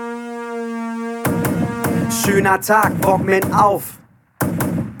 Schöner Tag, Walkman auf.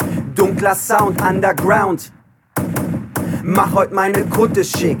 Dunkler Sound, Underground. Mach heut meine Kutte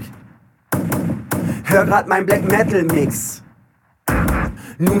schick. Hör grad mein Black Metal Mix.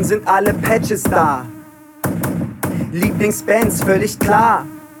 Nun sind alle Patches da. Lieblingsbands völlig klar.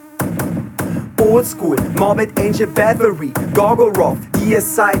 Oldschool, Morbid Angel Battery, Gorgoroth, ihr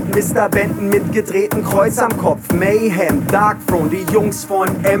seid Mr. Benton mit gedrehtem Kreuz am Kopf, Mayhem, Darkthrone, die Jungs von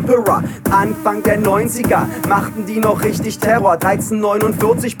Emperor, Anfang der 90er machten die noch richtig Terror,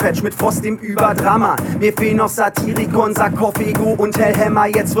 1349 Patch mit Frost im Überdrama, mir fehlen noch Satirikon, Sarkophego und Hellhammer,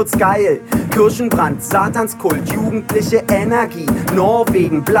 jetzt wird's geil, Kirchenbrand, Satanskult, jugendliche Energie,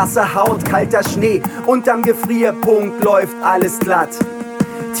 Norwegen, blasse Haut, kalter Schnee, unterm Gefrierpunkt läuft alles glatt.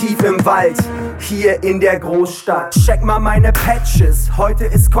 Tief im Wald, hier in der Großstadt. Check mal meine Patches, heute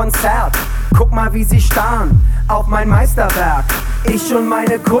ist Konzert. Guck mal, wie sie starren auf mein Meisterwerk. Ich und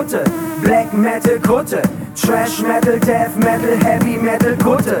meine Kutte, Black Metal Kutte, Trash Metal, Death Metal, Heavy Metal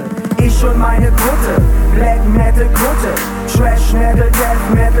Kutte. Ich und meine Kutte, Black Metal Kutte, Trash Metal,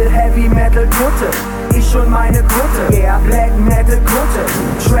 Death Metal, Heavy Metal Kutte. Ich und meine Kutte, yeah, Black Metal Kutte,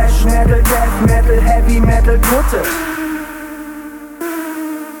 Trash Metal, Death Metal, Heavy Metal Kutte.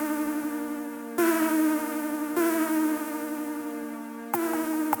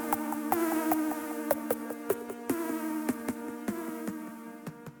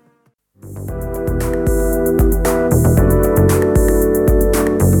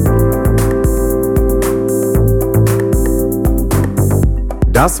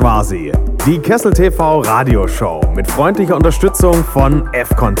 Das war sie, die Kessel TV Radioshow mit freundlicher Unterstützung von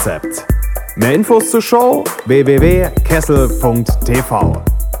F-Konzept. Mehr Infos zur Show www.kessel.tv.